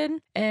orchid.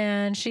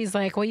 And she's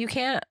like, well, you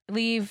can't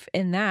leave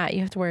in that.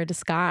 You have to wear a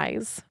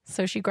disguise.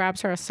 So she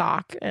grabs her a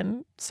sock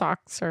and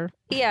socks her.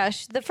 Yeah,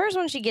 the first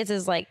one she gets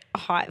is like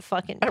hot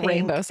fucking pink.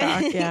 rainbow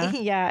sock, yeah.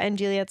 Yeah, and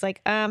Juliet's like,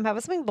 how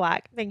about something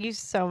black? Thank you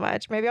so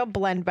much. Maybe I'll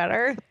blend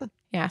better.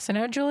 Yeah. So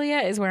now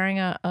Juliet is wearing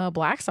a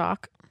black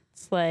sock.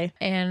 Slay.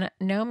 And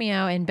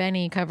Nomeo and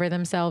Benny cover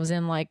themselves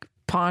in like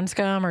pond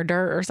scum or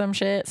dirt or some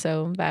shit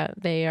so that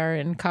they are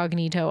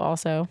incognito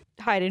also.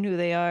 Hiding who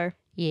they are.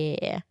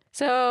 Yeah.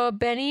 So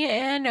Benny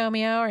and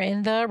Nomeo are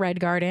in the Red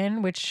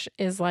Garden, which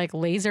is like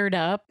lasered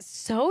up.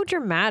 So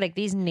dramatic.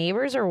 These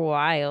neighbors are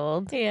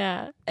wild.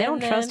 Yeah. They don't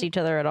trust each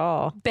other at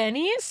all.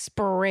 Benny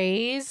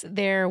sprays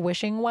their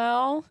wishing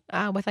well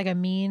with like a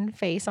mean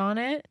face on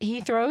it.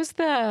 He throws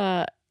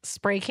the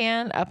spray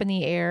can up in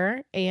the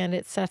air and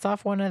it sets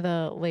off one of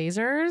the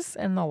lasers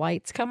and the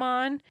lights come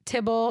on.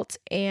 Tybalt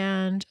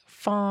and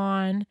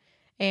Fawn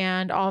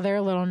and all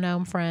their little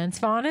gnome friends.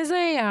 Fawn is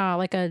a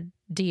like a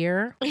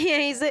deer. Yeah,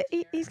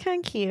 he's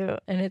kind of cute.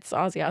 And it's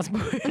Ozzy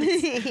Osbourne.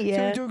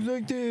 Yeah. So he talks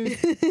like this.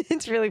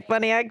 It's really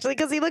funny actually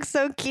because he looks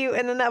so cute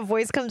and then that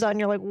voice comes on.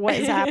 You're like, what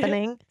is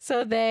happening?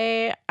 So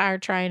they are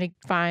trying to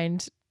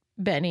find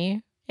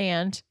Benny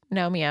and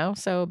Nomeo.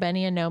 So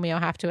Benny and Nomeo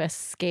have to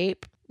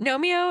escape.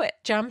 Nomeo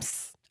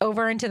jumps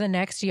over into the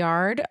next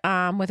yard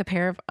with a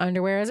pair of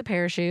underwear as a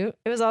parachute.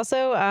 It was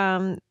also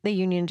the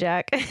Union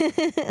Jack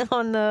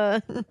on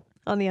the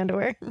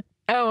underwear.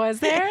 Oh, was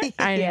there?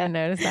 I Yeah. didn't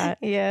notice that.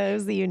 Yeah, it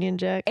was the Union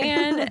Jack.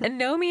 And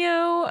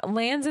Nomeo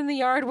lands in the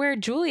yard where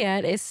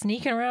Juliet is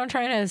sneaking around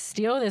trying to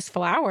steal this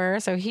flower.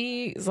 So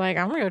he's like,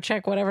 I'm going to go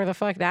check whatever the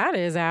fuck that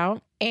is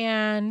out.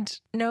 And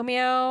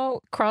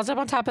Nomeo crawls up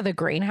on top of the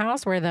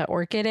greenhouse where the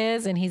orchid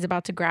is and he's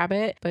about to grab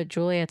it. But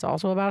Juliet's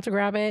also about to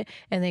grab it.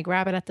 And they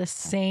grab it at the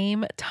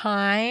same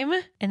time.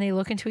 And they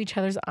look into each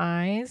other's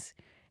eyes.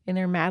 And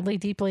they're madly,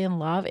 deeply in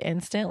love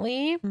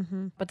instantly.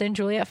 Mm-hmm. But then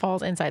Juliet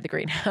falls inside the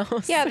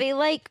greenhouse. Yeah, they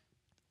like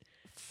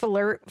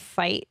flirt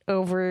fight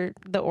over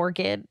the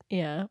orchid.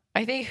 Yeah.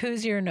 I think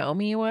Who's Your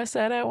Nomi was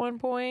said at one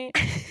point.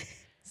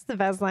 It's the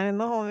best line in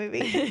the whole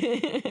movie.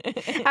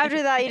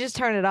 After that, you just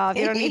turn it off.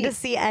 You don't need to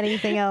see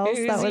anything else.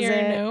 Who's That was Your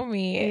it.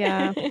 Nomi?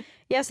 Yeah.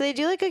 Yeah, so they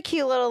do like a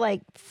cute little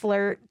like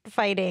flirt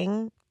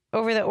fighting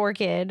over the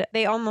orchid.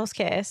 They almost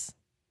kiss.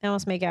 They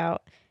almost make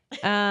out.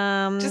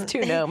 Just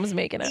two gnomes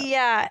making out.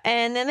 Yeah,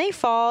 and then they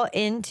fall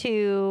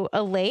into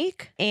a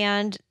lake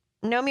and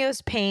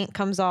Nomeo's paint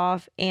comes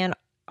off and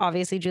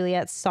obviously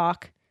Juliet's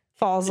sock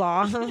falls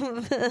off.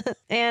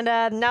 And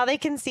now they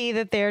can see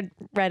that they're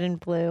red and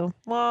blue.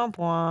 Womp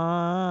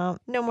womp.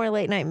 No more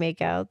late night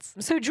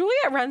makeouts. So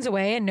Juliet runs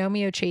away and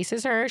Nomeo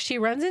chases her. She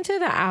runs into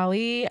the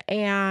alley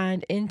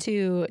and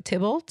into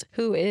Tybalt,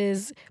 who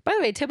is, by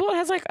the way, Tybalt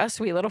has like a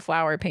sweet little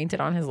flower painted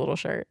on his little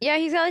shirt. Yeah,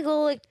 he's got like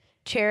little like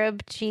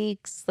cherub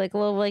cheeks, like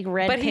little like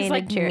red But painted he's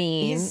like cherub.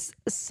 mean. He's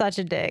such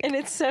a dick. And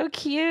it's so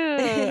cute.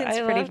 It's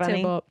I pretty love funny.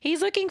 Tybalt.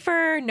 He's looking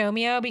for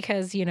Nomeo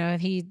because, you know,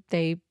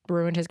 they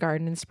ruined his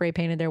garden and spray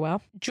painted their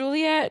well.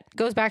 Juliet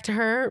goes back to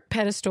her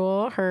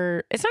pedestal.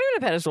 It's not even a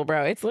pedestal,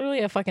 bro. It's literally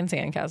a fucking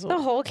sandcastle.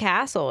 The whole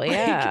castle, Like,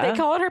 yeah. they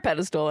call it her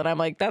pedestal, and I'm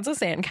like, that's a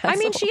sandcastle. I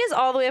mean, she is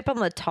all the way up on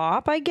the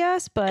top, I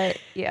guess, but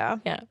yeah.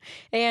 Yeah.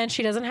 And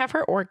she doesn't have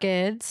her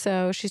orchid.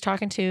 So she's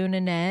talking to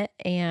Nanette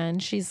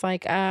and she's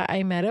like,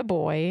 I met a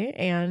boy.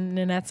 And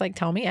Nanette's like,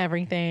 tell me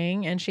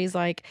everything. And she's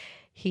like,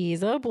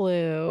 he's a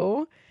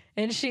blue.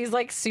 And she's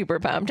like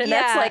super pumped. And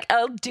that's Yeah. like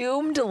a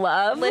doomed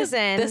love.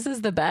 Listen, this is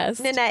the best.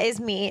 Nanette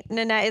is me.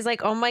 Nanette is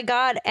like, oh my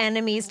God,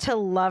 enemies to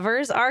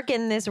lovers arc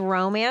in this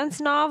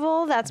romance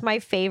novel. That's my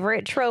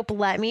favorite trope.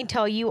 Let me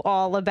tell you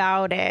all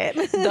about it.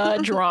 The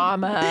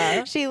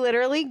drama. She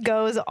literally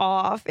goes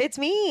off. It's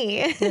me.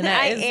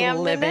 Nanette I is am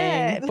living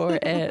Nanette. for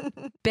it.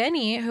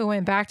 Benny, who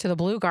went back to the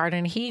blue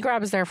garden, he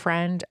grabs their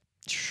friend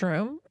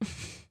Shroom.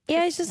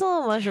 Yeah, he's just a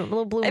little mushroom,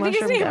 little blue I think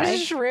his mushroom name guy.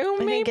 is Shroom,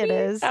 I maybe. think it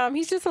is.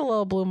 He's just a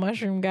little blue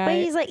mushroom guy.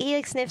 But he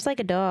like sniffs like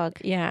a dog.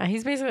 Yeah,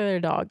 he's basically their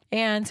dog.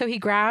 And so he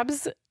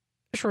grabs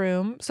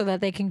Shroom so that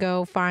they can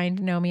go find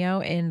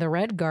Nomeo in the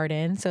red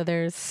garden. So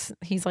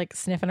he's like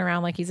sniffing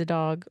around like he's a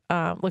dog,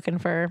 looking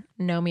for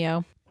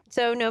Nomeo.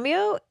 So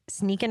Nomeo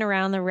sneaking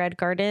around the red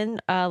garden,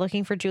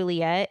 looking for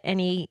Juliet, and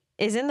he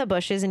is in the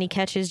bushes and he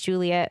catches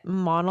Juliet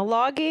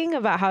monologuing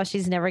about how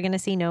she's never going to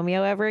see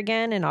Nomeo ever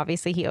again. And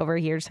obviously he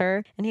overhears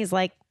her and he's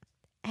like,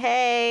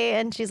 hey.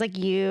 And she's like,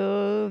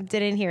 you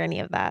didn't hear any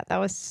of that. That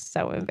was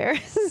so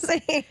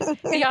embarrassing.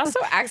 He also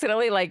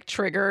accidentally like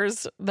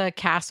triggers the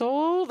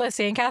castle. The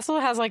sandcastle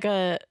has like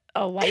a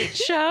light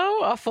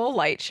show, a full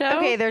light show.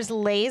 Okay, there's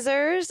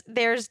lasers,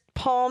 there's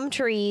palm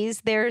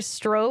trees, there's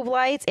strobe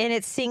lights, and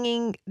it's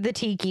singing the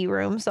Tiki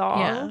Room song.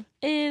 Yeah.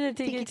 In a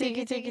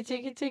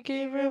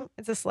tiki room.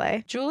 It's a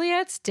sleigh.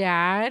 Juliet's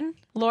dad,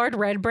 Lord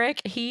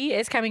Redbrick, he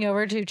is coming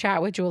over to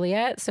chat with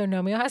Juliet. So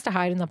Nomeo has to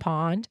hide in the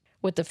pond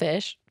with the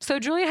fish. So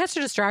Juliet has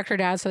to distract her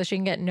dad so that she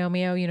can get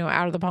Nomeo,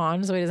 out of the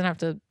pond so he doesn't have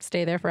to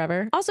stay there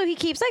forever. Also, he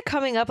keeps like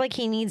coming up like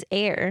he needs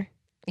air,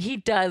 He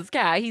does,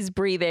 yeah. He's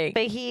breathing.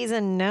 but he's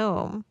a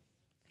gnome.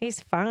 He's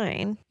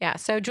fine. Yeah,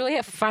 so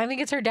Juliet finally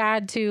gets her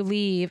dad to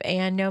leave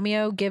and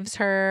Nomeo gives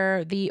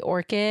her the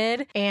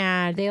orchid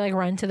and they like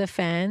run to the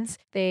fence.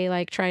 They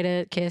like try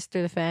to kiss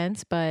through the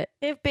fence, but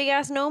They have big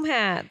ass gnome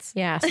hats.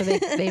 yeah, so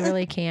they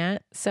really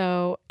can't.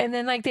 So, and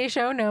then like they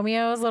show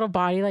Nomeo's little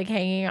body like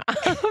hanging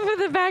off of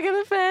the back of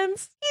the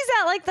fence. He's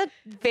at like the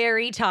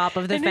very top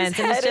of the And his fence,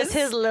 and it's head just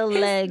is- his little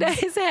legs.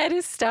 His head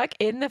is stuck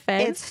in the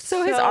fence. It's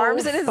so his so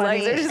arms and his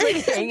funny. legs are just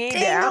like hanging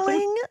down.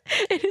 Dangling.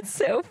 And it's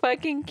so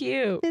fucking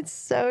cute. It's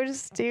so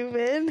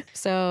stupid.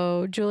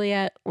 So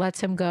Juliet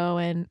lets him go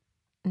and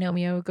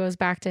Nomeo goes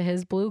back to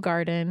his blue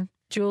garden.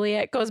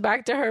 Juliet goes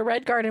back to her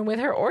red garden with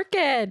her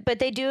orchid. But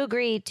they do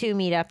agree to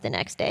meet up the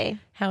next day.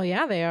 Hell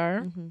yeah, they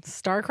are.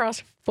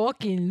 Star-crossed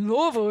fucking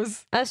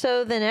lovers.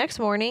 So the next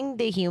morning,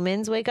 the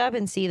humans wake up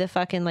and see the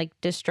fucking like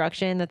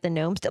destruction that the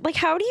gnomes did. Like,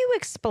 how do you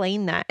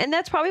explain that? And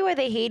that's probably why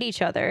they hate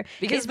each other.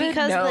 Because of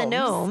the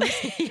gnomes.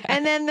 Yeah.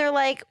 And then they're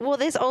like, well,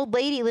 this old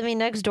lady living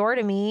next door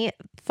to me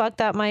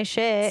fucked up my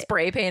shit.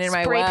 Spray painted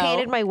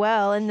my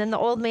well. And then the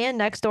old man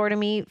next door to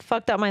me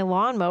fucked up my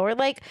lawnmower.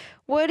 Like,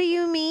 what do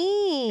you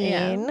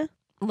mean? Yeah.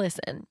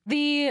 Listen,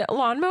 the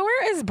lawnmower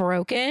is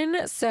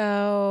broken.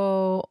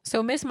 So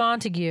Miss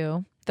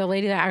Montague, the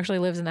lady that actually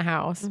lives in the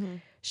house,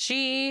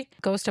 she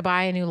goes to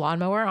buy a new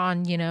lawnmower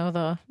on,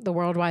 the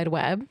World Wide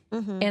Web.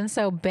 And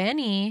so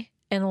Benny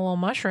and the little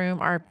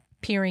mushroom are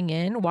peering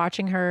in,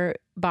 watching her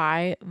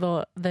buy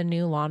the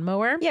new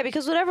lawnmower. Yeah,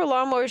 because whatever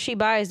lawnmower she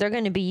buys, they're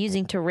going to be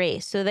using to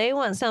race. So they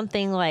want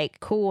something like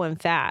cool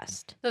and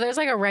fast. So there's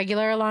like a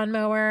regular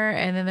lawnmower,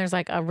 and then there's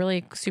like a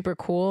really super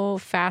cool,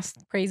 fast,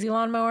 crazy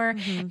lawnmower.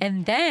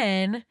 And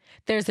then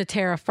there's a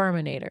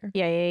Terraforminator.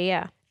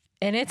 Yeah.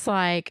 And it's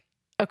like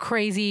a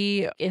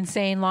crazy,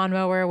 insane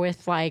lawnmower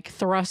with like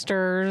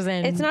thrusters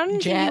and it's not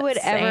anything you would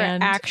ever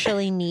and...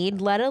 actually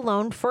need, let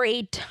alone for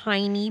a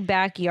tiny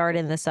backyard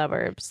in the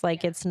suburbs.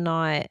 Like, it's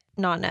not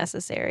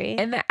necessary.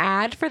 And the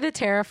ad for the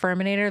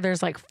Terraforminator,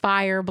 there's like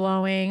fire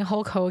blowing.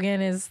 Hulk Hogan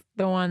is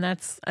the one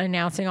that's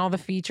announcing all the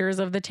features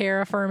of the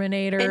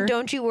Terraforminator. And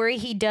don't you worry,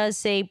 he does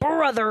say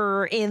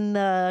brother in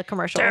the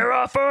commercial.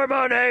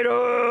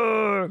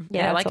 Terraforminator!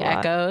 Yeah, like that's a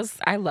lot. echoes.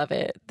 I love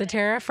it. The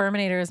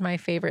Terraforminator is my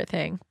favorite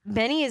thing.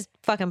 Benny is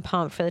fucking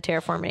pumped for the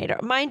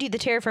Terraforminator. Mind you, the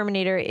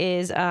Terraforminator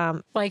is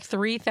like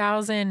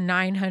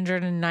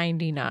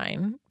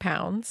 3,999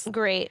 pounds.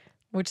 Great.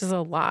 Which is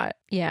a lot.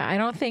 Yeah, I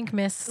don't think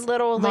Miss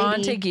Little lady.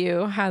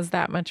 Montague has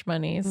that much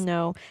money.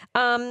 No.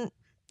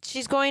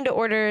 She's going to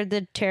order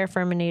the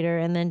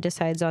Terraforminator and then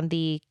decides on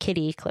the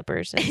kitty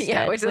clippers instead.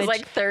 Yeah, which is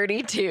like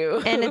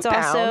 32 And it's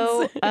pounds.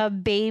 also a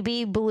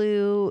baby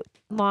blue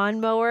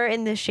lawnmower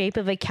in the shape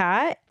of a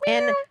cat.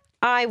 And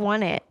I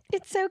want it.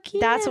 It's so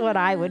cute. That's what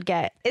I would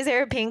get. Is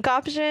there a pink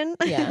option?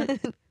 Yeah.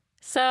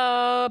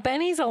 So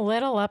Benny's a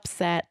little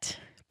upset,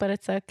 but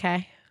it's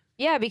okay.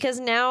 Yeah, because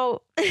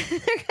now they're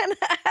going to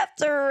have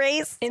to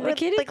race In the with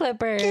kitty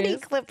clippers. Kitty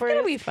clippers.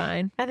 It'll be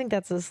fine. I think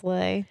that's a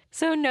sleigh.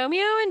 So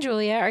Nomeo and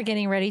Julia are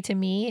getting ready to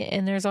meet,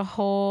 and there's a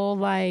whole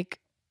like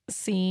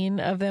scene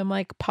of them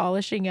like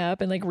polishing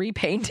up and like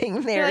repainting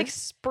They're their like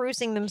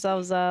sprucing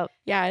themselves up.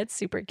 Yeah, it's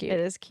super cute.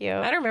 It is cute.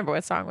 I don't remember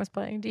what song was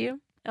playing. Do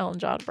you? Elton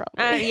John,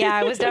 probably. Yeah,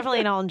 it was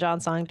definitely an Elton John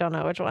song. Don't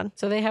know which one.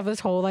 So they have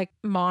this whole like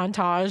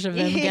montage of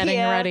them getting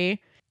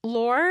ready.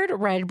 Lord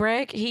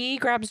Redbrick, he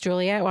grabs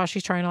Juliet while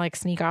she's trying to like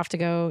sneak off to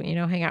go,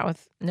 hang out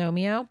with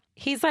Nomeo.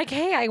 He's like,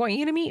 hey, I want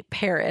you to meet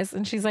Paris.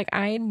 And she's like,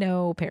 I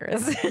know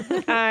Paris.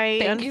 I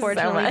Thank you so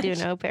unfortunately do much.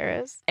 know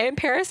Paris. And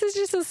Paris is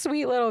just a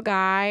sweet little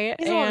guy.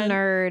 He's a little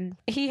nerd.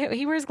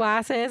 He wears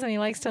glasses and he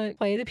likes to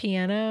play the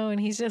piano and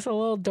he's just a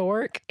little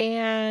dork.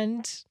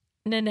 And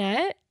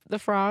Nanette, the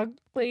frog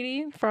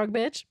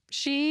bitch,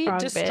 she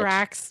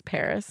distracts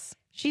Paris.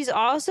 She's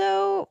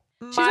also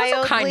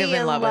also kind of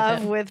in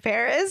love with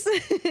Paris.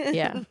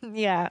 Yeah.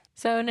 Yeah.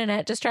 So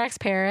Nanette distracts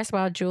Paris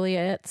while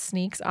Juliet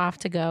sneaks off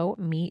to go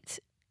meet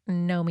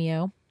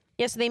Nomeo.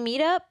 Yeah, so they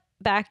meet up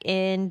back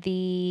in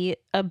the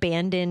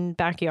abandoned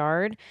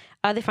backyard.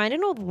 They find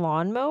an old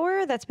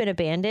lawnmower that's been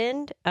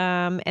abandoned,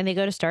 and they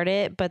go to start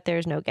it, but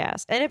there's no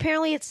gas. And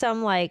apparently it's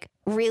some like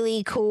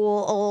really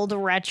cool old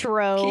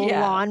retro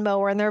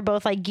lawnmower, and they're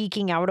both like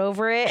geeking out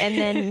over it. And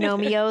then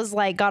Nomeo's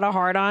like got a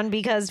hard on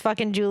because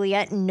fucking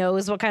Juliet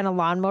knows what kind of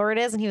lawnmower it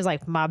is, and he was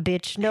like, "My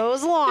bitch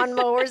knows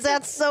lawnmowers.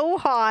 That's so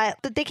hot."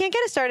 But they can't get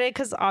it started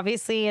because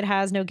obviously it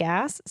has no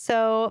gas.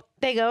 So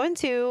they go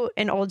into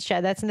an old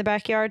shed that's in the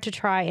backyard to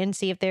try and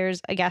see if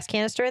there's a gas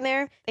canister in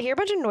there. They hear a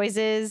bunch of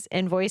noises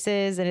and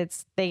voices, and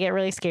they get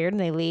really scared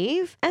and they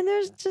leave. And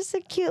there's just a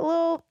cute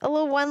little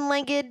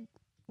one-legged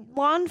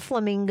lawn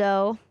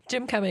flamingo.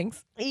 Jim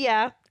Cummings.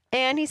 Yeah.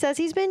 And he says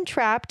he's been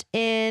trapped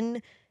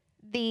in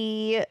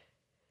the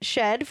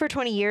shed for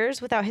 20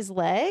 years without his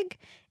leg.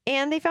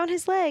 And they found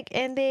his leg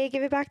and they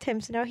give it back to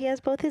him. So now he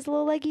has both his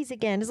little leggies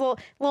again. His little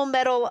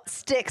metal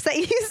sticks that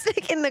you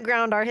stick in the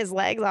ground are his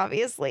legs,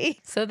 obviously.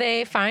 So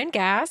they find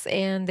gas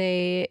and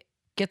they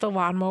get the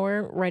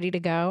lawnmower ready to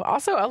go.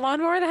 Also, a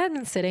lawnmower that had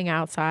been sitting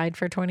outside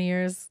for 20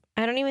 years.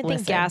 I don't even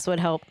think gas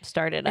would help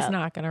start it up. It's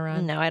not going to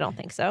run. No, I don't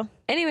think so.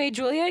 Anyway,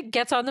 Julia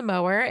gets on the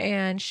mower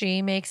and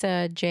she makes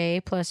a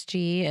J plus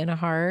G and a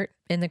heart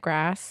in the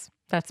grass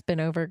that's been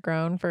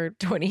overgrown for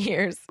 20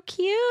 years.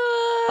 Cute.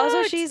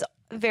 Also, she's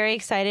very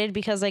excited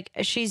because like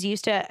she's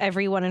used to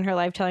everyone in her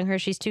life telling her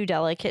she's too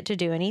delicate to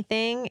do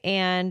anything,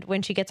 and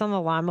when she gets on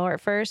the lawnmower at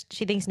first,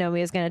 she thinks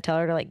Nomi is going to tell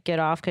her to like get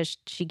off because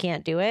she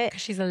can't do it.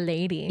 She's a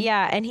lady.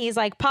 Yeah, and he's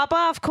like, "Pop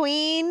off,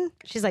 queen."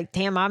 She's like,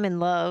 "Damn, I'm in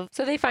love."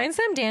 So they find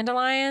some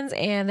dandelions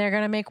and they're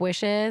gonna make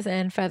wishes,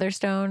 and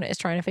Featherstone is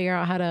trying to figure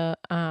out how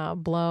to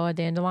blow a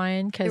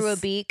dandelion because Through a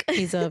beak.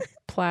 He's a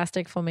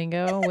plastic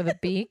flamingo with a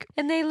beak.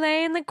 And they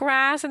lay in the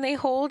grass and they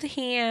hold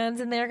hands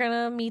and they're going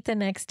to meet the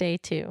next day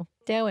too.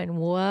 Doing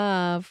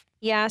love.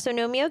 Yeah, so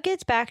Nomeo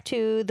gets back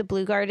to the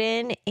Blue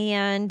Garden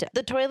and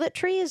the toilet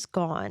tree is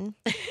gone.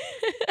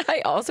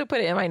 I also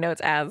put it in my notes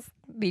as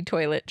the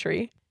toilet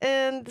tree.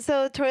 And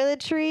so toilet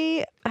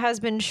tree has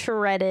been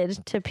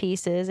shredded to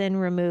pieces and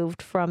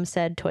removed from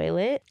said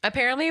toilet.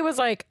 Apparently it was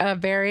like a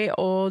very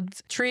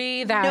old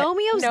tree that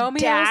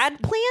Nomeo's dad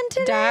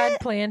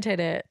planted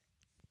it.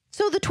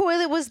 So the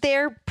toilet was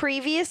there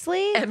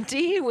previously?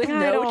 Empty with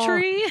no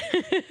tree?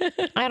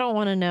 I don't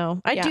want to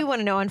know. I do want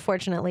to know,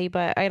 unfortunately,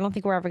 but I don't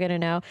think we're ever going to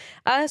know.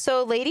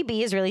 So Lady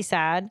B is really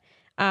sad.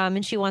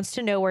 And she wants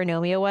to know where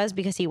Nomeo was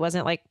because he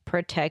wasn't like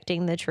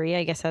protecting the tree.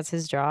 I guess that's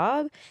his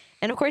job.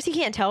 And of course he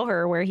can't tell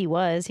her where he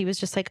was. He was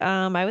just like,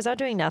 I was out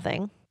doing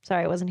nothing.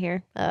 Sorry, I wasn't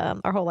here.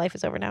 Our whole life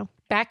is over now.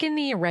 Back in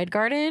the Red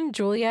Garden,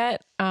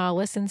 Juliet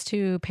listens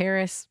to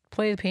Paris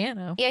play the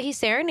piano. Yeah, he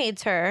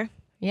serenades her.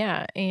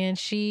 Yeah, and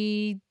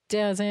she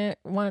doesn't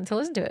want to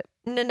listen to it.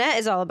 Nanette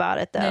is all about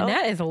it, though.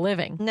 Nanette is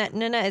living.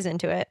 Nanette is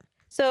into it.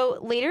 So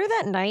later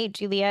that night,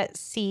 Juliet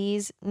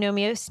sees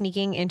Nomeo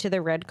sneaking into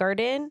the Red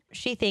Garden.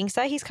 She thinks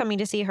that he's coming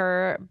to see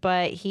her,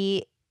 but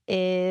he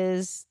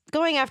is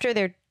going after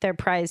their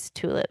prized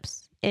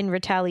tulips in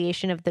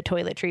retaliation of the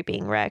toilet tree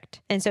being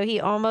wrecked. And so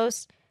he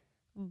almost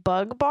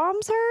bug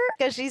bombs her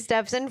because she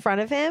steps in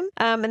front of him.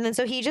 And then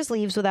so he just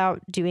leaves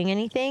without doing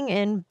anything.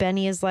 And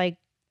Benny is like,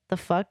 the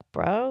fuck,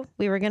 bro?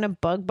 We were gonna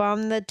bug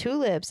bomb the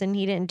tulips and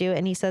he didn't do it.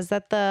 And he says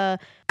that the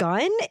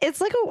gun,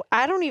 it's like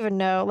I don't even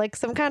know, like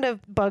some kind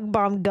of bug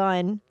bomb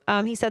gun.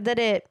 He said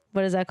that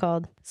what is that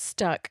called?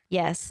 Stuck.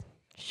 Yes,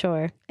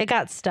 sure. It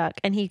got stuck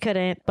and he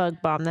couldn't bug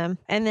bomb them.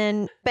 And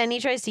then Benny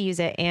tries to use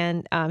it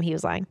and he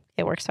was lying.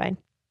 It works fine.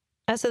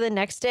 So the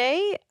next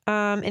day,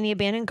 in the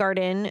abandoned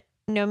garden,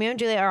 Nomeo and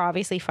Juliet are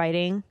obviously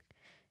fighting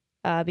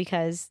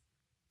because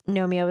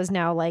Nomeo is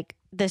now like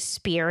the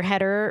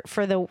spearheader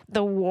for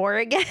the war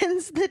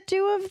against the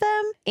two of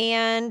them.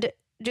 And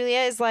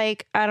Juliet is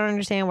like, I don't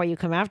understand why you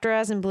come after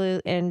us. And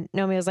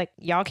Nomeo's like,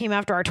 y'all came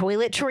after our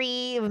toilet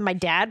tree. My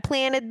dad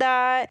planted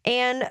that.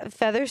 And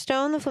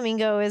Featherstone, the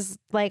flamingo, is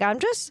like, I'm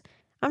just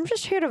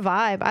here to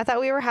vibe. I thought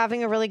we were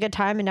having a really good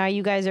time and now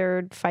you guys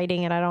are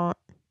fighting and I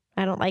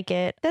don't like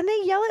it. Then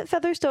they yell at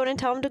Featherstone and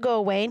tell him to go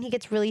away and he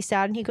gets really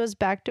sad and he goes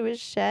back to his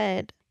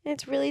shed. And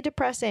it's really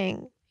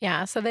depressing.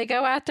 Yeah, so they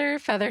go after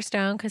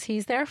Featherstone because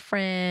he's their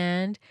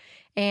friend.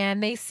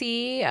 And they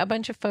see a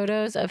bunch of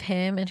photos of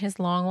him and his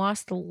long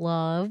lost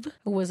love,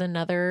 who was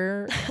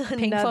another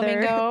pink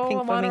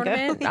flamingo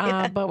ornament,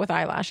 but with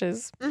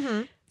eyelashes.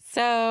 Mm-hmm.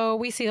 So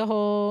we see the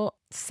whole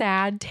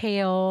sad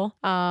tale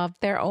of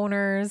their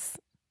owners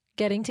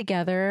getting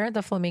together,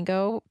 the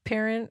flamingo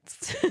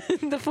parents,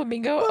 the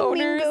flamingo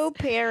owners.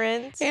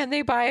 Parents. And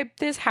they buy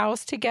this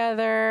house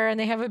together and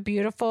they have a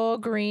beautiful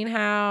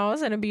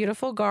greenhouse and a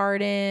beautiful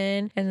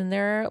garden. And then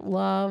their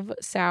love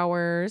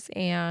sours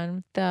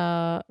and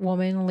the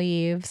woman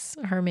leaves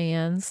her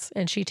man's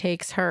and she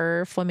takes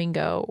her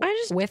flamingo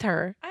with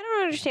her. I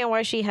don't understand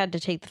why she had to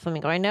take the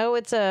flamingo. I know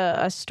it's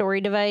a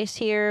story device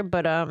here,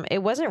 but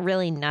it wasn't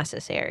really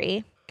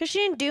necessary. Because she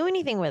didn't do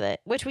anything with it,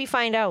 which we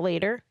find out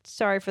later.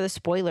 Sorry for the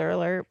spoiler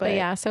alert. But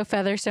yeah, so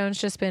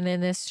Featherstone's just been in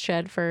this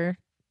shed for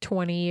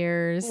 20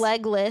 years.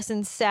 Legless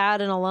and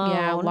sad and alone.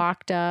 Yeah,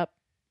 locked up.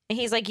 And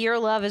he's like, your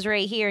love is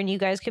right here and you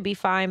guys could be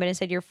fine. But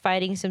instead you're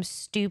fighting some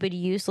stupid,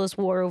 useless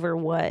war over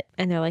what?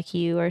 And they're like,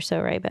 you are so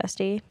right,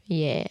 bestie.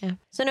 Yeah.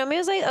 So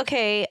Nomeo's like,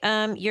 okay,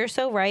 you're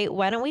so right.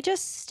 Why don't we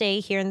just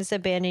stay here in this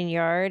abandoned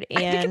yard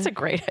and I think it's a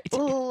great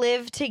idea.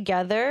 Live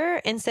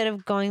together instead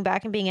of going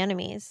back and being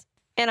enemies.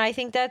 And I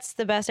think that's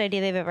the best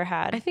idea they've ever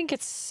had. I think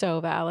it's so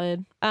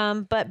valid.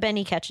 But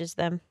Benny catches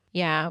them.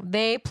 Yeah,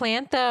 they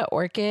plant the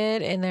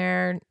orchid in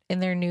their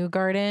new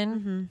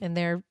garden, in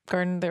their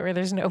garden where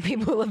there's no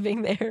people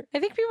living there. I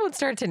think people would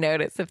start to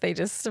notice if they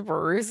just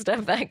spruced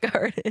up that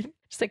garden.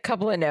 Just a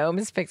couple of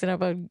gnomes fixing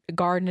up a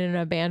garden in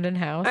an abandoned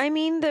house. I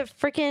mean, the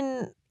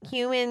freaking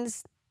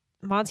humans,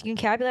 Monty and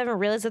Capulet, haven't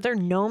realized that their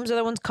gnomes are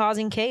the ones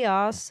causing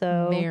chaos.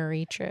 So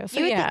very true. So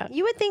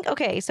you would think,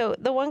 okay, so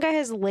the one guy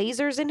has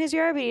lasers in his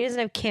yard, but he doesn't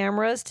have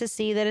cameras to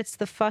see that it's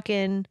the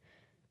fucking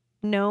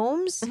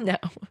gnomes. No,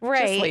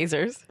 right? Just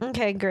lasers.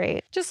 Okay,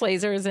 great. Just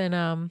lasers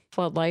and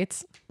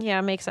floodlights. Yeah,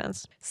 makes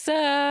sense.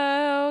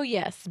 So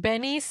yes,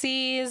 Benny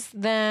sees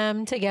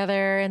them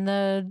together in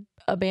the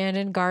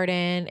abandoned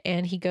garden,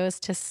 and he goes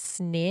to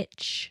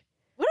snitch.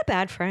 What a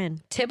bad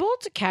friend.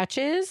 Tybalt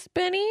catches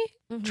Benny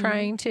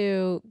trying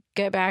to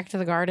get back to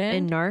the garden.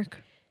 And narc.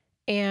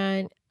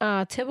 And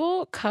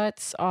Tybalt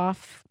cuts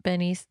off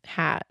Benny's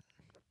hat.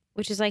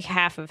 Which is like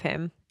half of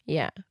him.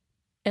 Yeah.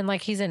 And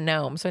like he's a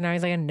gnome. So now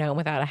he's like a gnome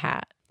without a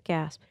hat.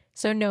 Gasp.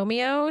 So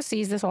Nomeo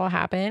sees this all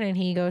happen and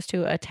he goes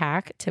to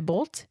attack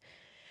Tybalt.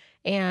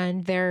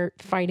 And they're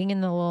fighting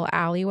in the little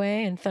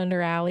alleyway in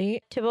Thunder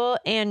Alley. Tybalt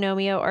and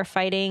Nomeo are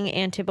fighting,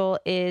 and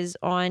Tybalt is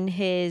on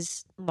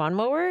his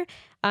lawnmower,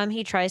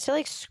 he tries to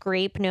like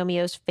scrape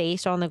Nomio's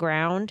face on the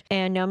ground,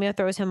 and Nomio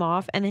throws him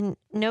off. And then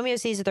Nomio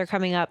sees that they're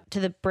coming up to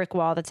the brick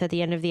wall that's at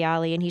the end of the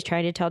alley, and he's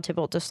trying to tell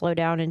Tybalt to slow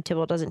down, and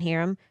Tybalt doesn't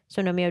hear him.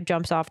 So Nomio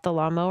jumps off the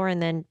lawnmower,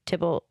 and then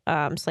Tybalt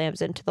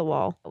slams into the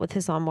wall with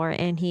his lawnmower,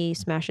 and he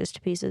smashes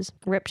to pieces.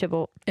 Rip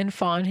Tybalt. And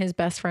Fawn, his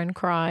best friend,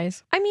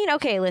 cries. I mean,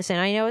 okay, listen,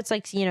 I know it's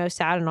like,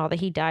 sad and all that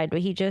he died, but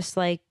he just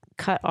like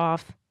cut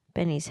off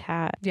Benny's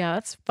hat. Yeah,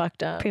 that's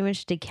fucked up. Pretty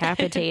much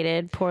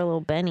decapitated poor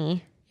little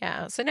Benny.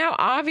 Yeah. So now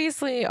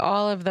obviously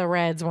all of the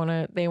Reds want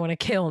to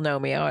kill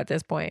Nomio at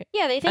this point.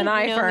 Yeah, they think an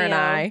eye for an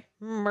eye.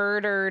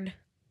 Murdered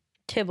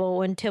Tybalt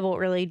when Tybalt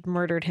really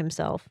murdered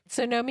himself.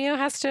 So Nomio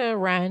has to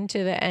run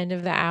to the end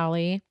of the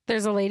alley.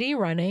 There's a lady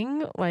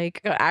running,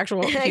 like an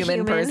actual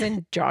human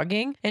person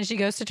jogging, and she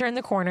goes to turn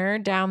the corner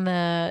down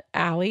the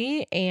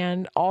alley,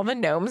 and all the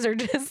gnomes are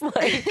just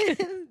like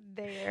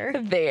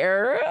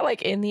there,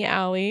 like in the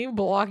alley,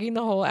 blocking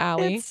the whole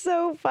alley. It's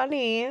so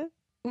funny.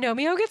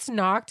 Nomio gets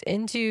knocked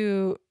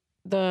into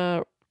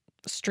the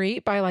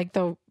street by like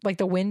the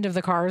wind of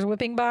the cars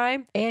whipping by,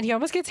 and he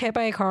almost gets hit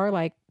by a car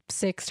like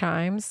 6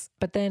 times,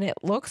 but then it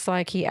looks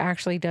like he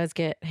actually does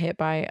get hit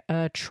by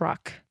a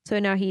truck. So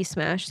now he's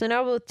smashed. So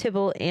now both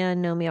Tybalt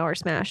and Nomio are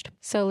smashed.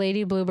 So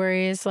Lady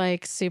Blueberry is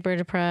like super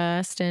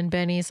depressed, and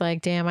Benny's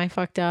like, damn, I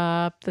fucked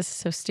up. This is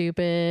so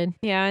stupid.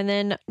 Yeah, and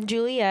then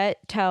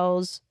Juliet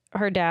tells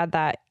her dad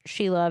that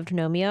she loved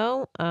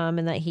Nomio,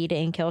 and that he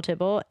didn't kill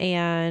Tybalt,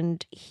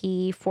 and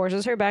he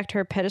forces her back to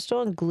her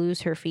pedestal and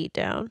glues her feet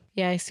down.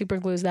 Yeah, he super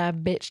glues that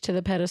bitch to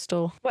the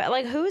pedestal. What,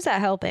 like, who is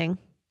that helping?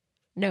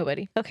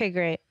 Nobody. Okay,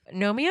 great.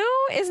 Nomio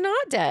is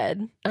not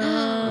dead.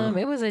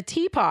 It was a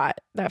teapot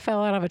that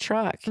fell out of a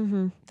truck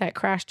that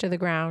crashed to the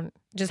ground.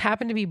 Just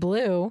happened to be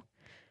blue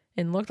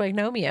and looked like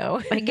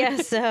Nomio. I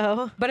guess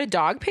so. But a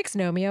dog picks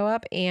Nomio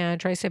up and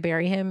tries to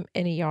bury him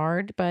in a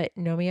yard, but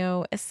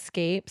Nomio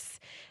escapes,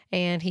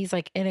 and he's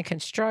like in a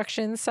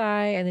construction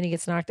site, and then he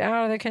gets knocked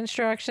out of the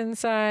construction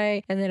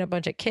site, and then a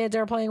bunch of kids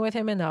are playing with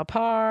him in the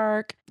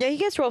park. Yeah, he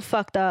gets real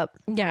fucked up.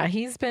 Yeah,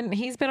 he's been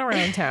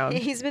around town.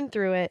 He's been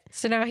through it.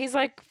 So now he's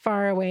like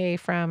far away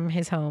from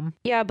his home.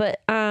 Yeah,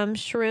 but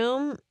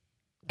Shroom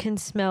can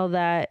smell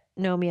that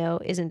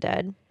Nomio isn't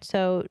dead.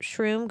 So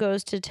Shroom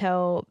goes to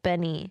tell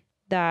Benny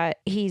that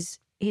he's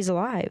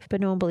alive,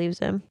 but no one believes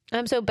him.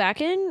 So back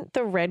in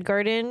the Red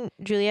Garden,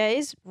 Julia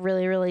is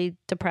really, really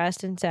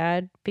depressed and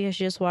sad because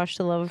she just watched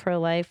the love of her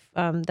life,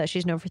 that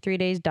she's known for 3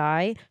 days,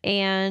 die,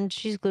 and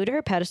she's glued to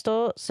her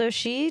pedestal. So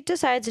she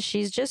decides that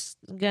she's just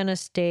gonna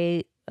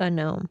stay a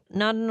gnome,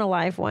 not an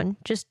alive one,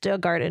 just a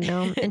garden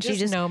gnome. And she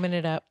just gnoming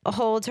it up,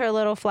 holds her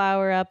little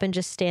flower up and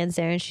just stands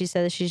there. And she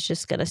says that she's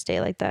just gonna stay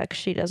like that because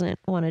she doesn't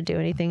want to do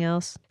anything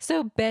else.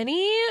 So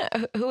Benny,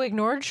 who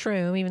ignored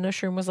Shroom, even though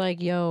Shroom was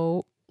like,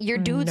 yo, your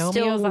dude's Nomio's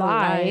still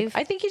alive.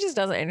 I think he just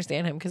doesn't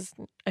understand him because,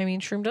 I mean,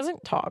 Shroom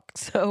doesn't talk.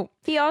 So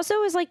he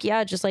also is like,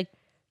 just like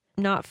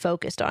not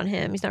focused on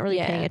him. He's not really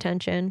paying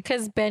attention.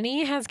 Because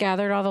Benny has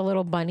gathered all the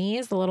little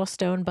bunnies, the little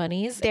stone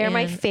bunnies. They're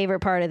my favorite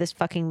part of this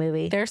fucking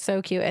movie. They're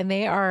so cute. And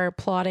they are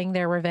plotting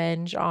their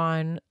revenge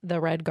on the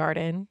Red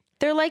Garden.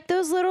 They're like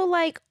those little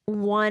like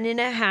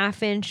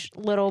 1.5 inch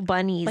little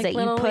bunnies like that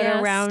little, you put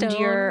around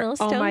your,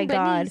 oh my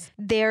bunnies.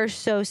 God. They're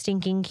so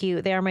stinking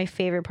cute. They are my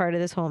favorite part of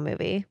this whole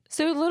movie.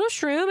 So little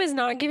Shroom is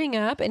not giving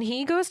up, and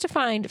he goes to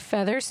find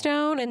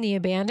Featherstone in the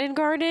abandoned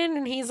garden,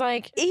 and he's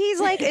like,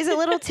 is it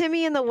little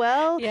Timmy in the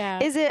well?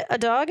 Yeah. Is it a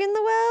dog in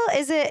the well?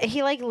 Is it,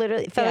 he like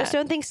literally,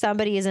 Featherstone thinks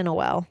somebody is in a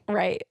well.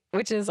 Right.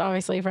 Which is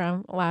obviously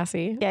from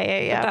Lassie.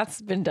 Yeah. But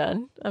that's been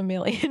done a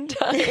million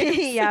times.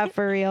 Yeah,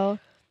 for real.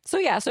 So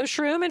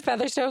Shroom and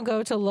Featherstone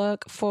go to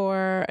look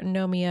for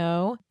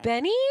Nomio.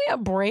 Benny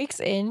breaks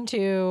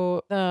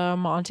into the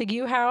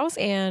Montague house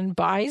and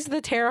buys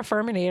the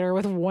Terraforminator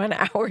with 1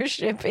 hour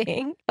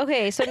shipping.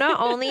 Okay, so not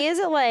only is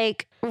it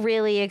like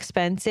really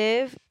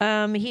expensive,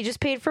 he just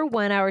paid for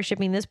 1 hour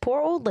shipping. This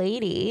poor old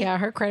lady. Yeah,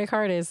 her credit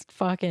card is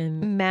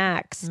fucking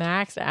maxed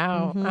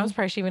out. I'm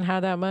surprised she even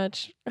had that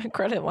much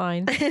credit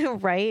line.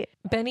 Right?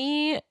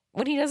 Benny,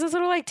 when he does this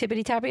little like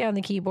tippity tappy on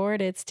the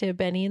keyboard, it's to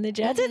Benny and the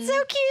Jets. It's so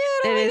cute.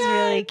 It is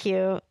really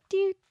cute.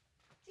 Do,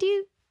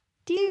 do,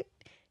 do,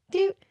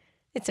 do.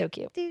 It's so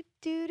cute. Do,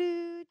 do,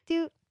 do,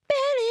 do.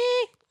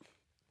 Benny.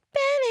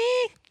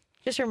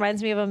 Just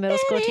reminds me of a middle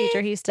school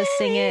teacher who used to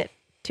sing it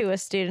to a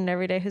student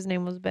every day whose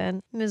name was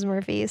Ben. Ms.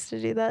 Murphy used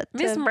to do that.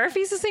 Ms.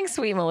 Murphy used to sing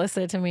Sweet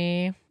Melissa to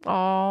me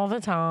all the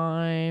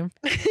time.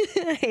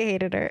 I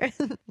hated her.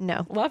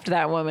 No. Loved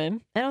that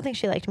woman. I don't think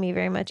she liked me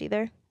very much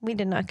either. We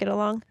did not get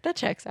along. That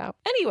checks out.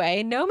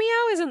 Anyway,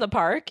 Nomio is in the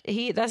park.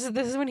 This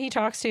is when he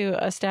talks to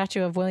a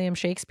statue of William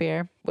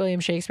Shakespeare. William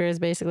Shakespeare is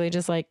basically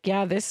just like,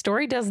 yeah, this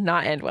story does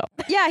not end well.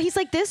 Yeah, he's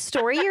like, this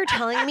story you're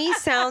telling me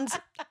sounds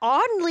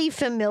oddly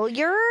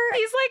familiar.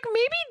 He's like,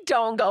 maybe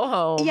don't go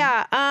home.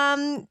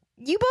 Yeah,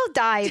 you both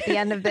die at the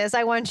end of this.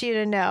 I want you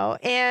to know.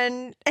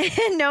 And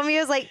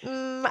Nomio's like,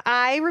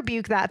 I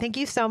rebuke that. Thank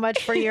you so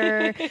much for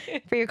your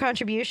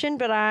contribution,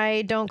 but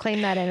I don't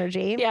claim that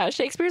energy. Yeah,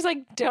 Shakespeare's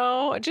like,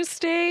 don't just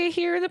stay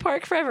here in the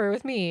park forever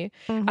with me.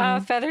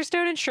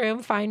 Featherstone and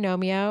Shroom find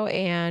Nomeo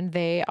and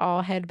they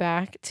all head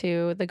back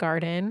to the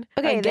garden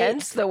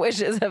against the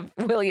wishes of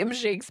William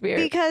Shakespeare.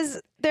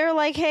 Because they're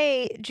like,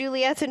 hey,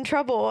 Juliet's in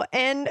trouble.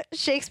 And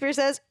Shakespeare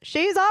says,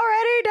 she's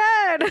already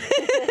dead.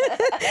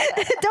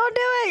 Don't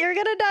do it. You're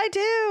going to die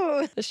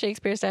too. The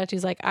Shakespeare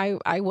statue's like,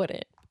 I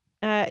wouldn't.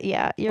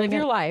 Yeah. Live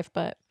your life,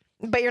 but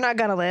you're not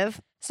going to live.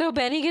 So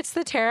Benny gets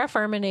the Terra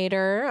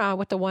Firminator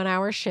with the 1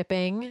 hour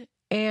shipping,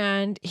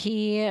 and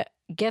he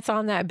gets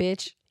on that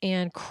bitch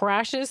and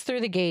crashes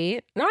through the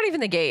gate. Not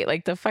even the gate,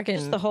 like the fucking...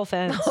 Just the whole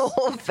fence. The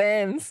whole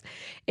fence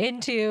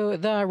into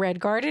the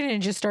Red Garden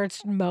and just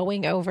starts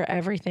mowing over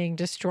everything,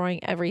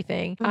 destroying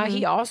everything.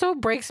 He also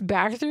breaks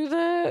back through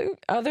the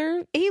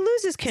other He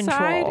loses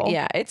control. side.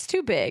 Yeah, it's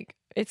too big.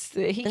 He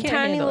can't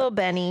tiny handle little it.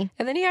 Benny.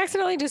 And then he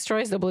accidentally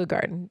destroys the Blue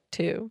Garden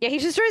too. Yeah, he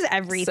destroys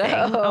everything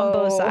on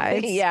both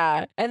sides.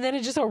 Yeah. And then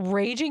a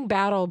raging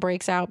battle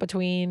breaks out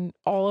between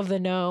all of the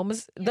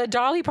gnomes. The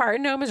Dolly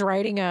Parton gnome is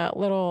riding an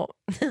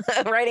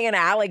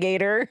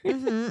alligator.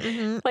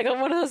 Like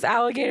one of those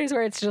alligators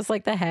where it's just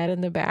like the head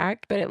and the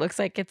back, but it looks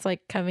like it's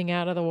like coming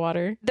out of the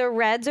water. The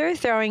reds are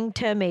throwing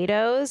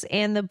tomatoes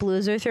and the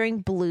blues are throwing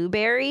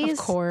blueberries.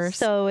 Of course.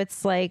 So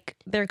it's like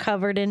they're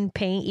covered in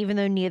paint, even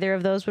though neither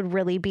of those would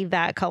really be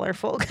that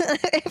colorful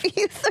if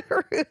you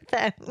threw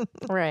them.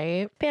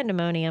 Right.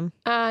 Pandemonium.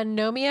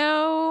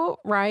 Nomeo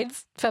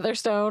rides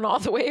Featherstone all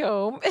the way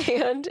home,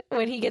 and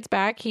when he gets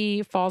back,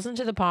 he falls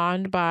into the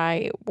pond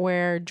by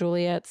where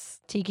Juliet's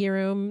tiki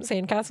room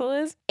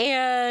sandcastle is,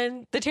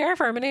 and the Terra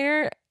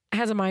Firminator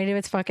has a mind of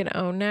its fucking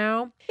own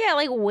now. Yeah,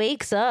 like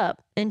wakes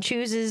up and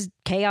chooses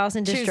chaos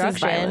and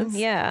destruction. Violence.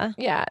 Yeah.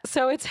 Yeah.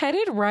 So it's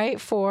headed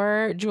right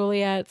for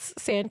Juliet's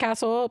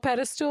sandcastle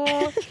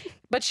pedestal,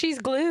 but she's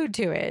glued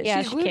to it.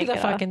 Yeah, she's glued to the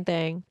fucking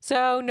thing.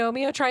 So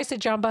Nomeo tries to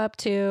jump up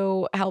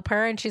to help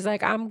her, and she's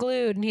like, I'm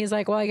glued. And he's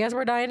like, well, I guess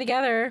we're dying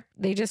together.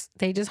 They just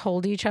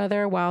hold each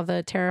other while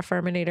the Terra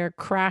Firminator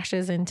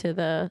crashes into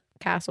the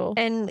castle.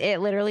 And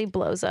it literally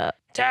blows up.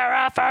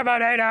 Terra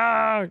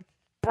Firminator!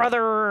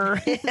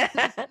 Brother.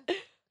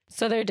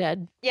 So they're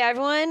dead. Yeah,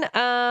 everyone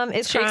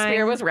is Shakespeare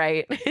crying. was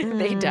right.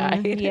 They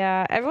died.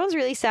 Yeah, everyone's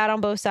really sad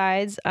on both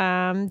sides,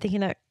 thinking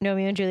that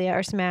Romeo and Juliet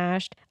are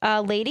smashed.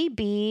 Lady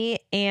B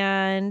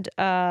and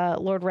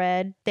Lord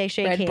Red, they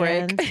shake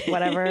hands,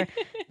 whatever.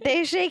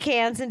 They shake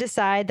hands and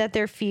decide that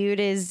their feud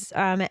is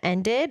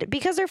ended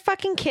because their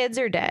fucking kids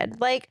are dead.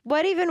 Like,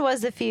 what even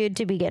was the feud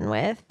to begin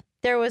with?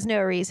 There was no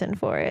reason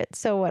for it.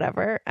 So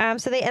whatever.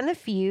 So they end the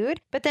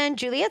feud. But then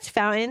Juliet's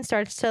fountain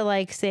starts to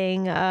like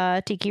sing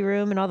Tiki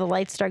Room and all the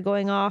lights start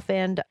going off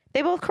and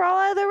they both crawl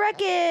out of the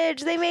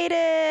wreckage. They made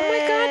it. Oh my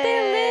God,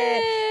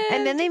 they lived.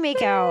 And then they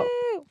make out.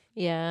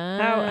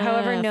 Yeah.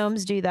 However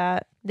gnomes do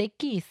that. They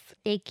kiss.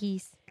 They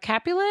kiss.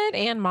 Capulet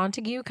and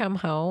Montague come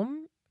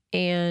home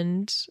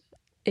and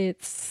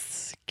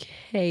it's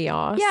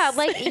chaos. Yeah,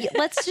 like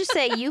let's just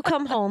say you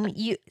come home,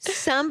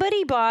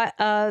 somebody bought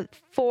a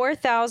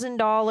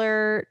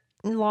 $4,000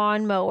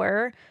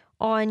 lawnmower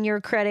on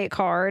your credit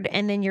card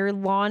and then your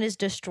lawn is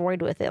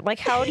destroyed with it. Like,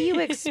 how do you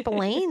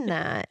explain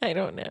that? I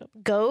don't know.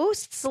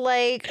 Ghosts?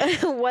 Like,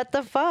 what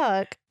the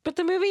fuck? But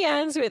the movie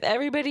ends with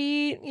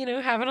everybody,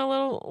 having a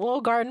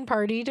little garden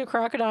party to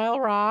Crocodile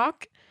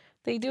Rock.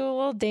 They do a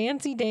little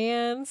dancey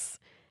dance.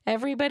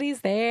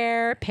 Everybody's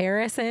there.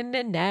 Paris and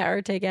Annette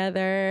are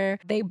together.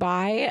 They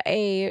buy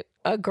a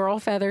girl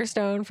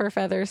Featherstone for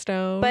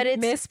Featherstone. But it's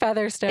Miss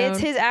Featherstone. It's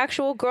his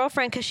actual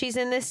girlfriend because she's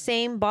in the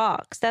same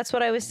box. That's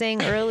what I was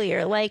saying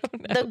earlier. Like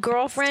the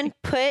girlfriend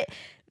put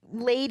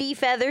Lady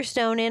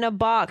Featherstone in a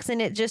box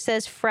and it just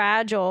says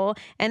fragile,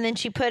 and then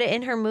she put it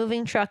in her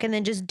moving truck and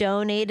then just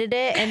donated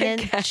it, and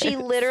then she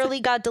literally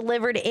got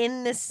delivered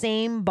in the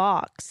same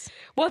box.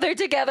 Well, they're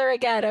together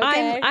again.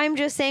 Okay, I'm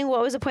just saying,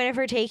 what was the point of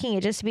her taking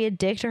it? Just to be a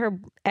dick to her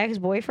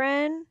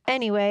ex-boyfriend?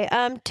 Anyway,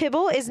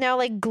 Tybalt is now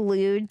like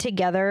glued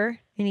together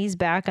and he's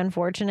back,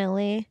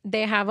 unfortunately.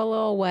 They have a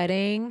little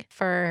wedding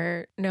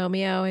for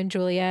Nomeo and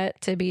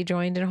Juliet to be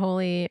joined in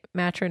holy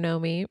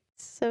matrimony.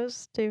 So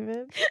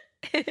stupid.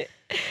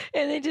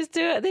 And they just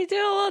do it. They do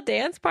a little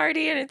dance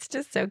party and it's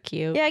just so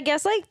cute. Yeah, I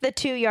guess like the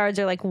 2 yards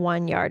are like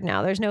 1 yard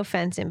now. There's no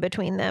fence in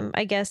between them.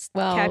 I guess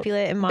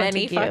Capulet and Montague.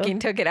 Benny fucking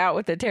took it out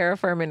with the Terra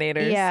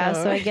Firminator. Yeah,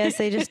 so I guess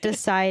they just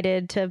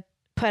decided to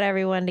put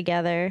everyone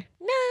together.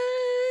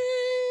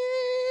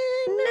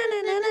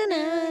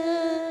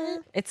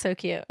 It's so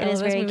cute. It is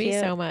this very movie cute.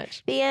 So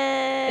much. The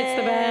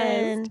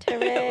end. It's the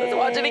best. Let's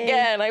watch it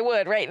again. I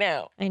would right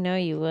now. I know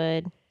you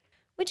would.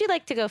 Would you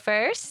like to go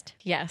first?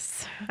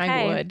 Yes, Okay.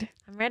 I would.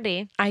 I'm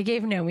ready. I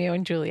gave Nomeo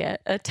and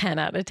Juliet a 10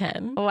 out of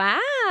 10. Wow.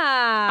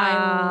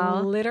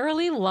 I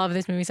literally love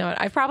this movie so much.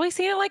 I've probably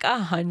seen it like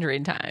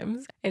 100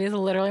 times. It is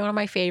literally one of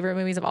my favorite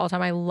movies of all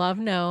time. I love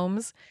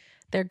gnomes.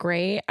 They're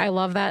great. I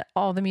love that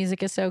all the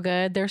music is so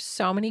good. There's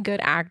so many good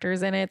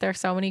actors in it. There's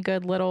so many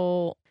good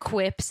little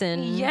quips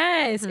and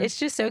yes, it's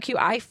just so cute.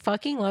 I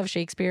fucking love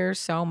Shakespeare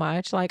so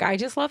much. Like I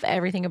just love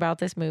everything about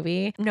this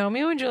movie.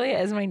 Romeo and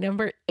Juliet is my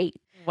number 8.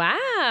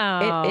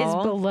 wow. It is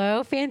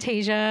below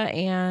Fantasia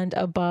and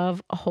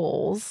above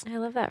Holes. I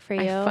love that for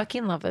you. I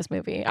fucking love this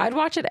movie. I'd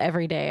watch it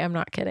every day. I'm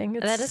not kidding.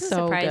 It's that doesn't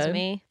so surprise good.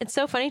 me. It's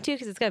so funny too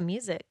because it's got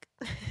music.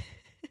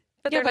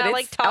 But Yeah, they're not it's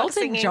like talk Elton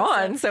singing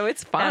John, stuff. so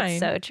it's fine. That's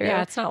so true.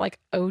 Yeah, it's not like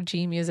OG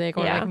music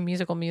or Yeah. like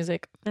musical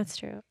music. That's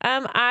true.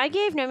 I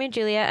gave Romeo and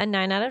Juliet a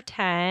 9 out of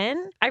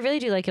 10. I really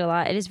do like it a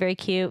lot. It is very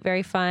cute,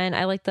 very fun.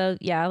 I like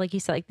like you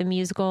said, like the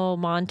musical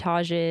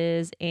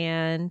montages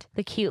and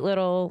the cute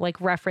little like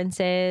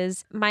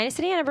references. Mine is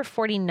sitting at number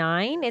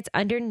 49. It's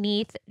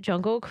underneath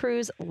Jungle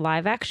Cruise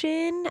live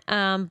action,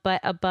 but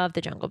above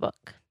The Jungle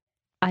Book.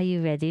 Are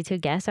you ready to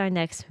guess our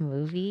next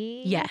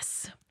movie?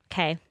 Yes.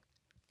 Okay.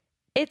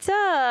 It's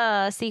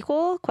a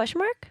sequel, question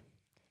mark?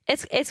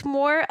 It's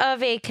more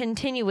of a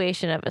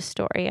continuation of a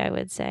story, I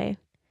would say.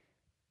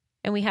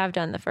 And we have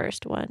done the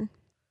first one.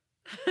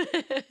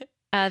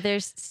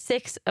 There's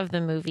 6 of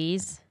the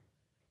movies,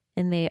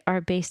 and they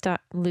are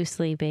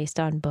loosely based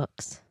on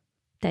books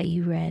that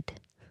you read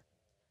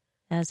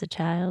as a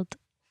child.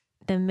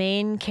 The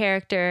main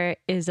character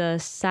is a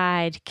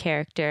side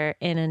character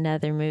in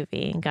another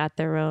movie and got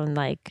their own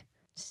like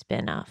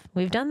spin-off.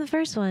 We've done the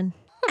first one.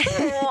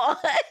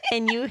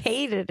 And you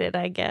hated it,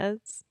 I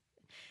guess,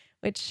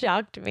 which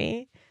shocked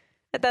me.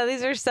 I thought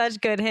these were such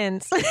good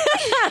hints.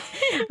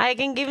 I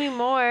can give you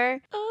more.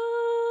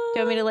 Do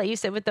you want me to let you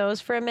sit with those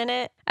for a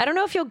minute? I don't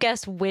know if you'll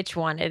guess which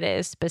one it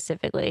is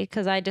specifically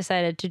because I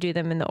decided to do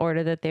them in the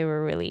order that they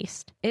were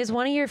released. It is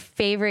one of your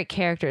favorite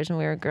characters when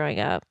we were growing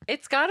up.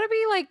 It's got to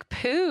be like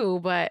Pooh,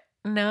 but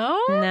no?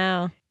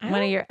 No, I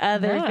one of your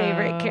other know.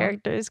 favorite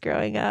characters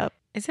growing up.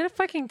 Is it a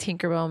fucking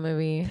Tinkerbell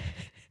movie?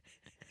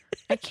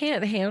 I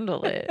can't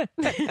handle it.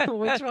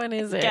 Which one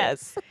is it?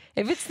 Guess.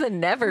 If it's the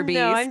Never Beast.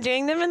 No, I'm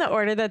doing them in the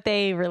order that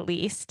they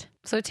released.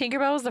 So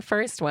Tinkerbell was the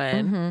first one.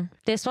 Mm-hmm.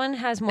 This one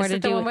has more Is to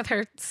it do the one with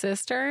her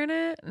sister in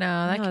it?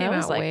 No, that No, came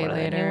was out like way one of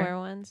the later. newer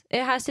ones.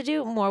 It has to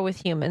do more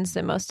with humans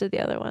than most of the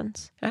other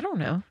ones. I don't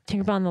know.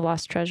 Tinkerbell and the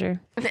Lost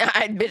Treasure.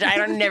 I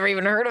don't never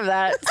even heard of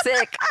that.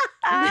 Sick.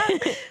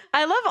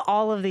 I love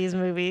all of these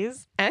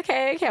movies.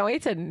 Okay, can't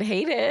wait to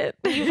hate it.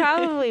 You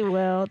probably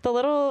will. The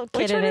little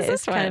kid Which in one it is is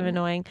this kind of one?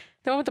 annoying.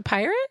 The one with the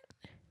pirate?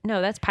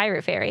 No, that's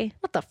Pirate Fairy.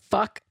 What the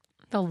fuck?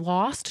 The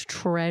Lost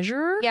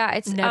Treasure? Yeah,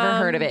 it's Never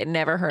heard of it.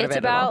 Never heard of It's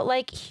it. at all. about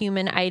like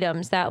human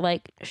items that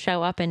like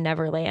show up in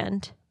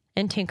Neverland.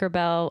 And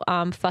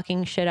Tinkerbell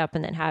fucking shit up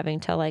and then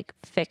having to like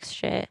fix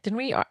shit. Didn't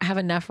we have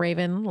enough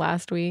Raven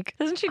last week?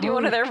 Doesn't she do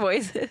one of their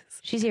voices?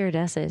 She's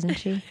Iridessa, isn't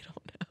she? I don't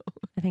know.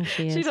 I think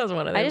she is. She does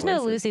one of their I just know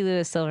voices. Lucy Liu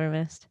is Silver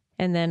Mist.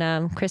 And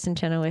then Kristen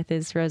Chenoweth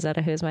is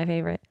Rosetta, who's my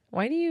favorite.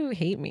 Why do you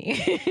hate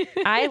me?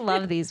 I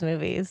love these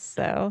movies,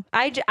 so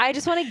I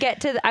just want to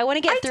get to I want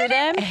to get through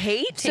them.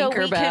 hate So we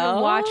can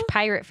Tinkerbell. watch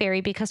Pirate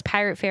Fairy because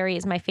Pirate Fairy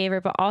is my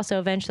favorite, but also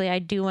eventually I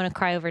do want to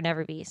cry over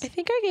Never Beast. I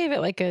think I gave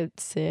it like a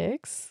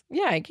 6.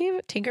 Yeah, I gave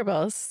it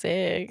Tinkerbell a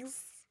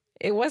 6.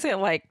 It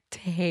wasn't like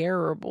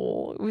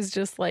terrible. It was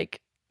just like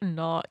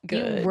not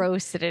good. You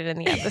roasted it in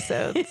the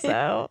episode,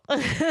 so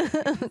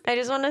I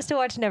just want us to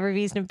watch Never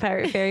Beast and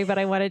Pirate Fairy, but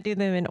I want to do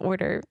them in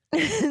order.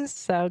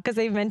 So because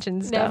they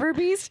mentioned stuff, Never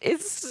Beast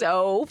is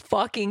so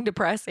fucking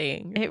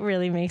depressing. it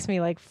really makes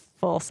me like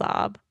full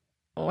sob.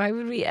 Why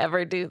would we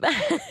ever do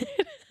that?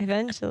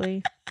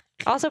 Eventually,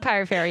 also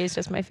Pirate Fairy is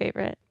just my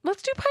favorite.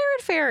 Let's do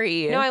Pirate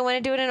Fairy. No, I want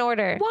to do it in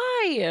order.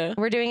 Why?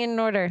 We're doing it in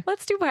order.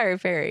 Let's do Pirate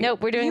Fairy.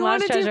 Nope, we're doing You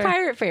Lost wanna Treasure. do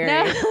Pirate Fairy?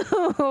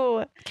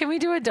 No, Can we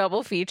do a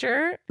double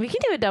feature? we can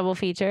do a double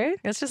feature.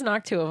 Let's just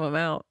knock 2 of them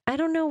out. I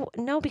don't know.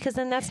 No, because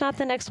then that's not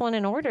the next one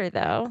in order,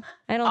 though.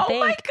 I don't Oh think.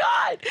 my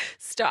god!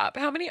 Stop.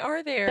 How many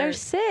are there? There's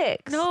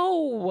 6.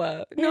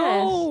 no.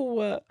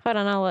 No. Hold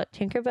on, I'll look.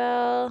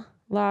 Tinkerbell,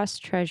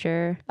 Lost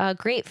Treasure,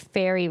 Great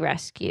Fairy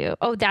Rescue.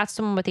 Oh, that's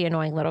the one with the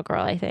annoying little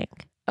girl, I think.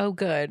 Oh,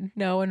 good.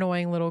 No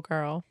annoying little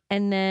girl.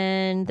 And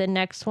then the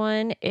next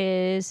one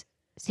is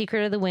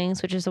Secret of the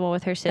Wings, which is the one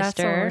with her That's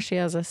the one where sister. she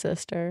has a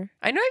sister.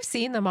 I know I've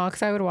seen them all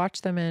because I would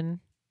watch them in.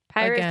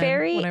 Pirate again,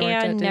 Fairy when I worked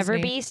at and Never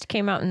Disney. Beast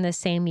came out in the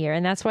same year,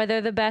 and that's why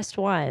they're the best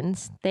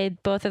ones. They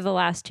both are the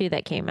last 2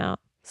 that came out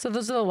So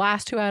those are the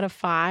last 2 out of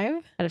 5.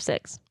 out of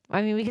 6.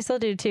 I mean, we can still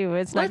do 2.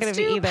 It's not going Let's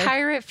to be do either.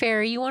 Pirate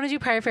Fairy. You want to do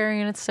Pirate Fairy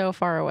and it's so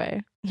far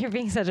away. You're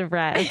being such a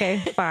brat. Okay,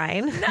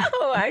 fine.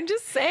 No, I'm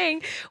just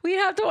saying we'd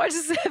have to watch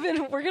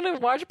 7. We're going to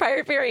watch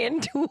Pirate Fairy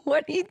in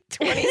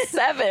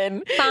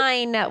 2027.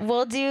 Fine.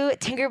 We'll do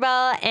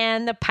Tinkerbell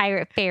and the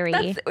Pirate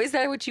Fairy. Is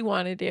that what you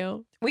want to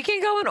do? We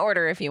can go in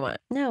order if you want.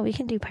 No, we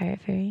can do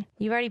Pirate Fairy.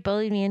 You already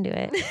bullied me into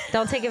it.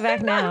 Don't take it back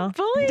I'm now. not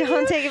bullying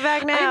Don't you. take it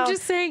back now. I'm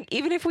just saying,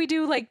 even if we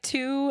do like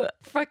 2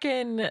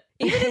 fucking,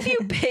 even if you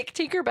pick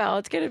Tinkerbell,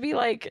 it's going to be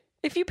like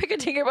If you pick a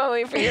Tinkerbell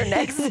movie for your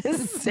next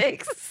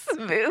 6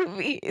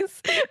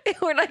 movies,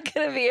 we're not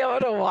going to be able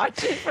to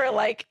watch it for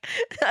like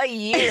a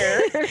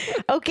year.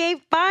 Okay,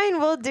 fine.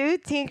 We'll do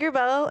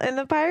Tinkerbell and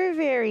the Pirate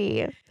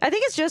Fairy. I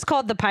think it's just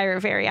called the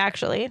Pirate Fairy,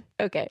 actually.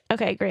 Okay.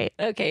 Okay, great.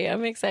 Okay,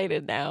 I'm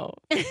excited now.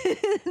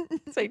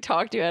 So I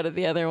talked you out of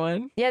the other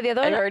one. Yeah, the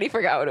other I one. already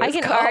forgot what it was I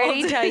can called.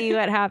 already tell you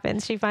what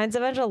happens. She finds a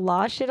bunch of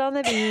lost shit on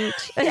the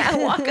beach. Yeah,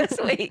 walk us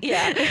wait.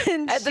 Yeah.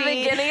 And At the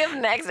beginning of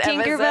next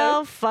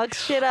Tinkerbell episode. fucks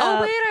shit Oh,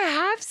 up. wait, I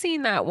have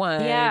seen that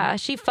one. Yeah,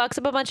 she fucks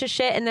up a bunch of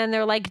shit, and then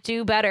they're like,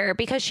 "Do better,"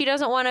 because she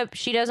doesn't want to.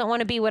 She doesn't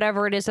want to be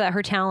whatever it is that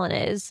her talent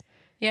is.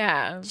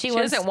 Yeah. She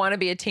wants- doesn't want to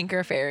be a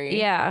Tinker Fairy.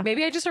 Yeah.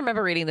 Maybe I just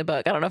remember reading the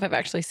book. I don't know if I've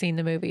actually seen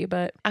the movie,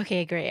 but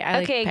okay, great.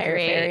 I Okay, like Pirate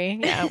great. Fairy.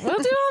 Yeah. We'll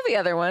do all the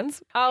other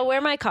ones. I'll wear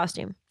my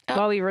costume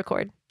while we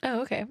record.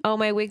 Oh, okay. Oh,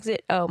 my wig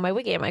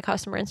and my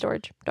costume are in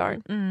storage.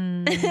 Darn.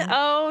 Mm.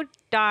 Oh,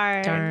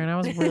 darn. Darn, I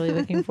was really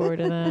looking forward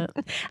to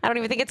that. I don't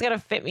even think it's gonna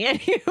fit me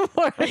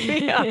anymore, to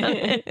be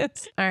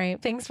honest. All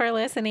right. Thanks for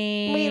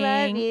listening. We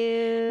love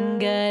you.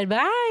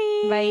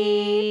 Goodbye.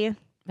 Bye.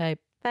 Bye.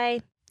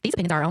 Bye. These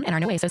opinions are our own and are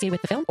no way associated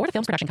with the film or the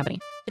film's production company.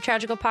 The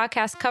Tragical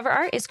Podcast cover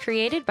art is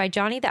created by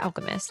Johnny the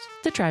Alchemist.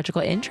 The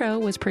Tragical intro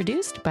was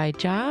produced by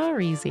Ja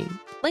Reezy.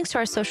 Links to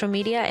our social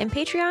media and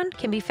Patreon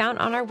can be found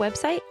on our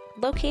website,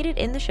 located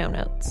in the show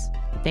notes.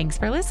 Thanks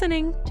for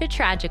listening. To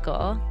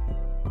Tragical.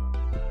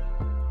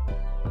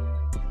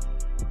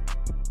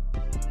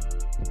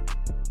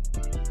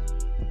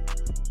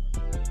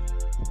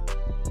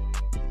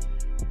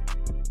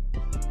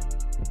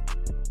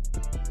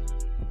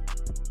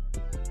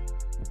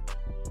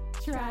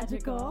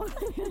 Tragical.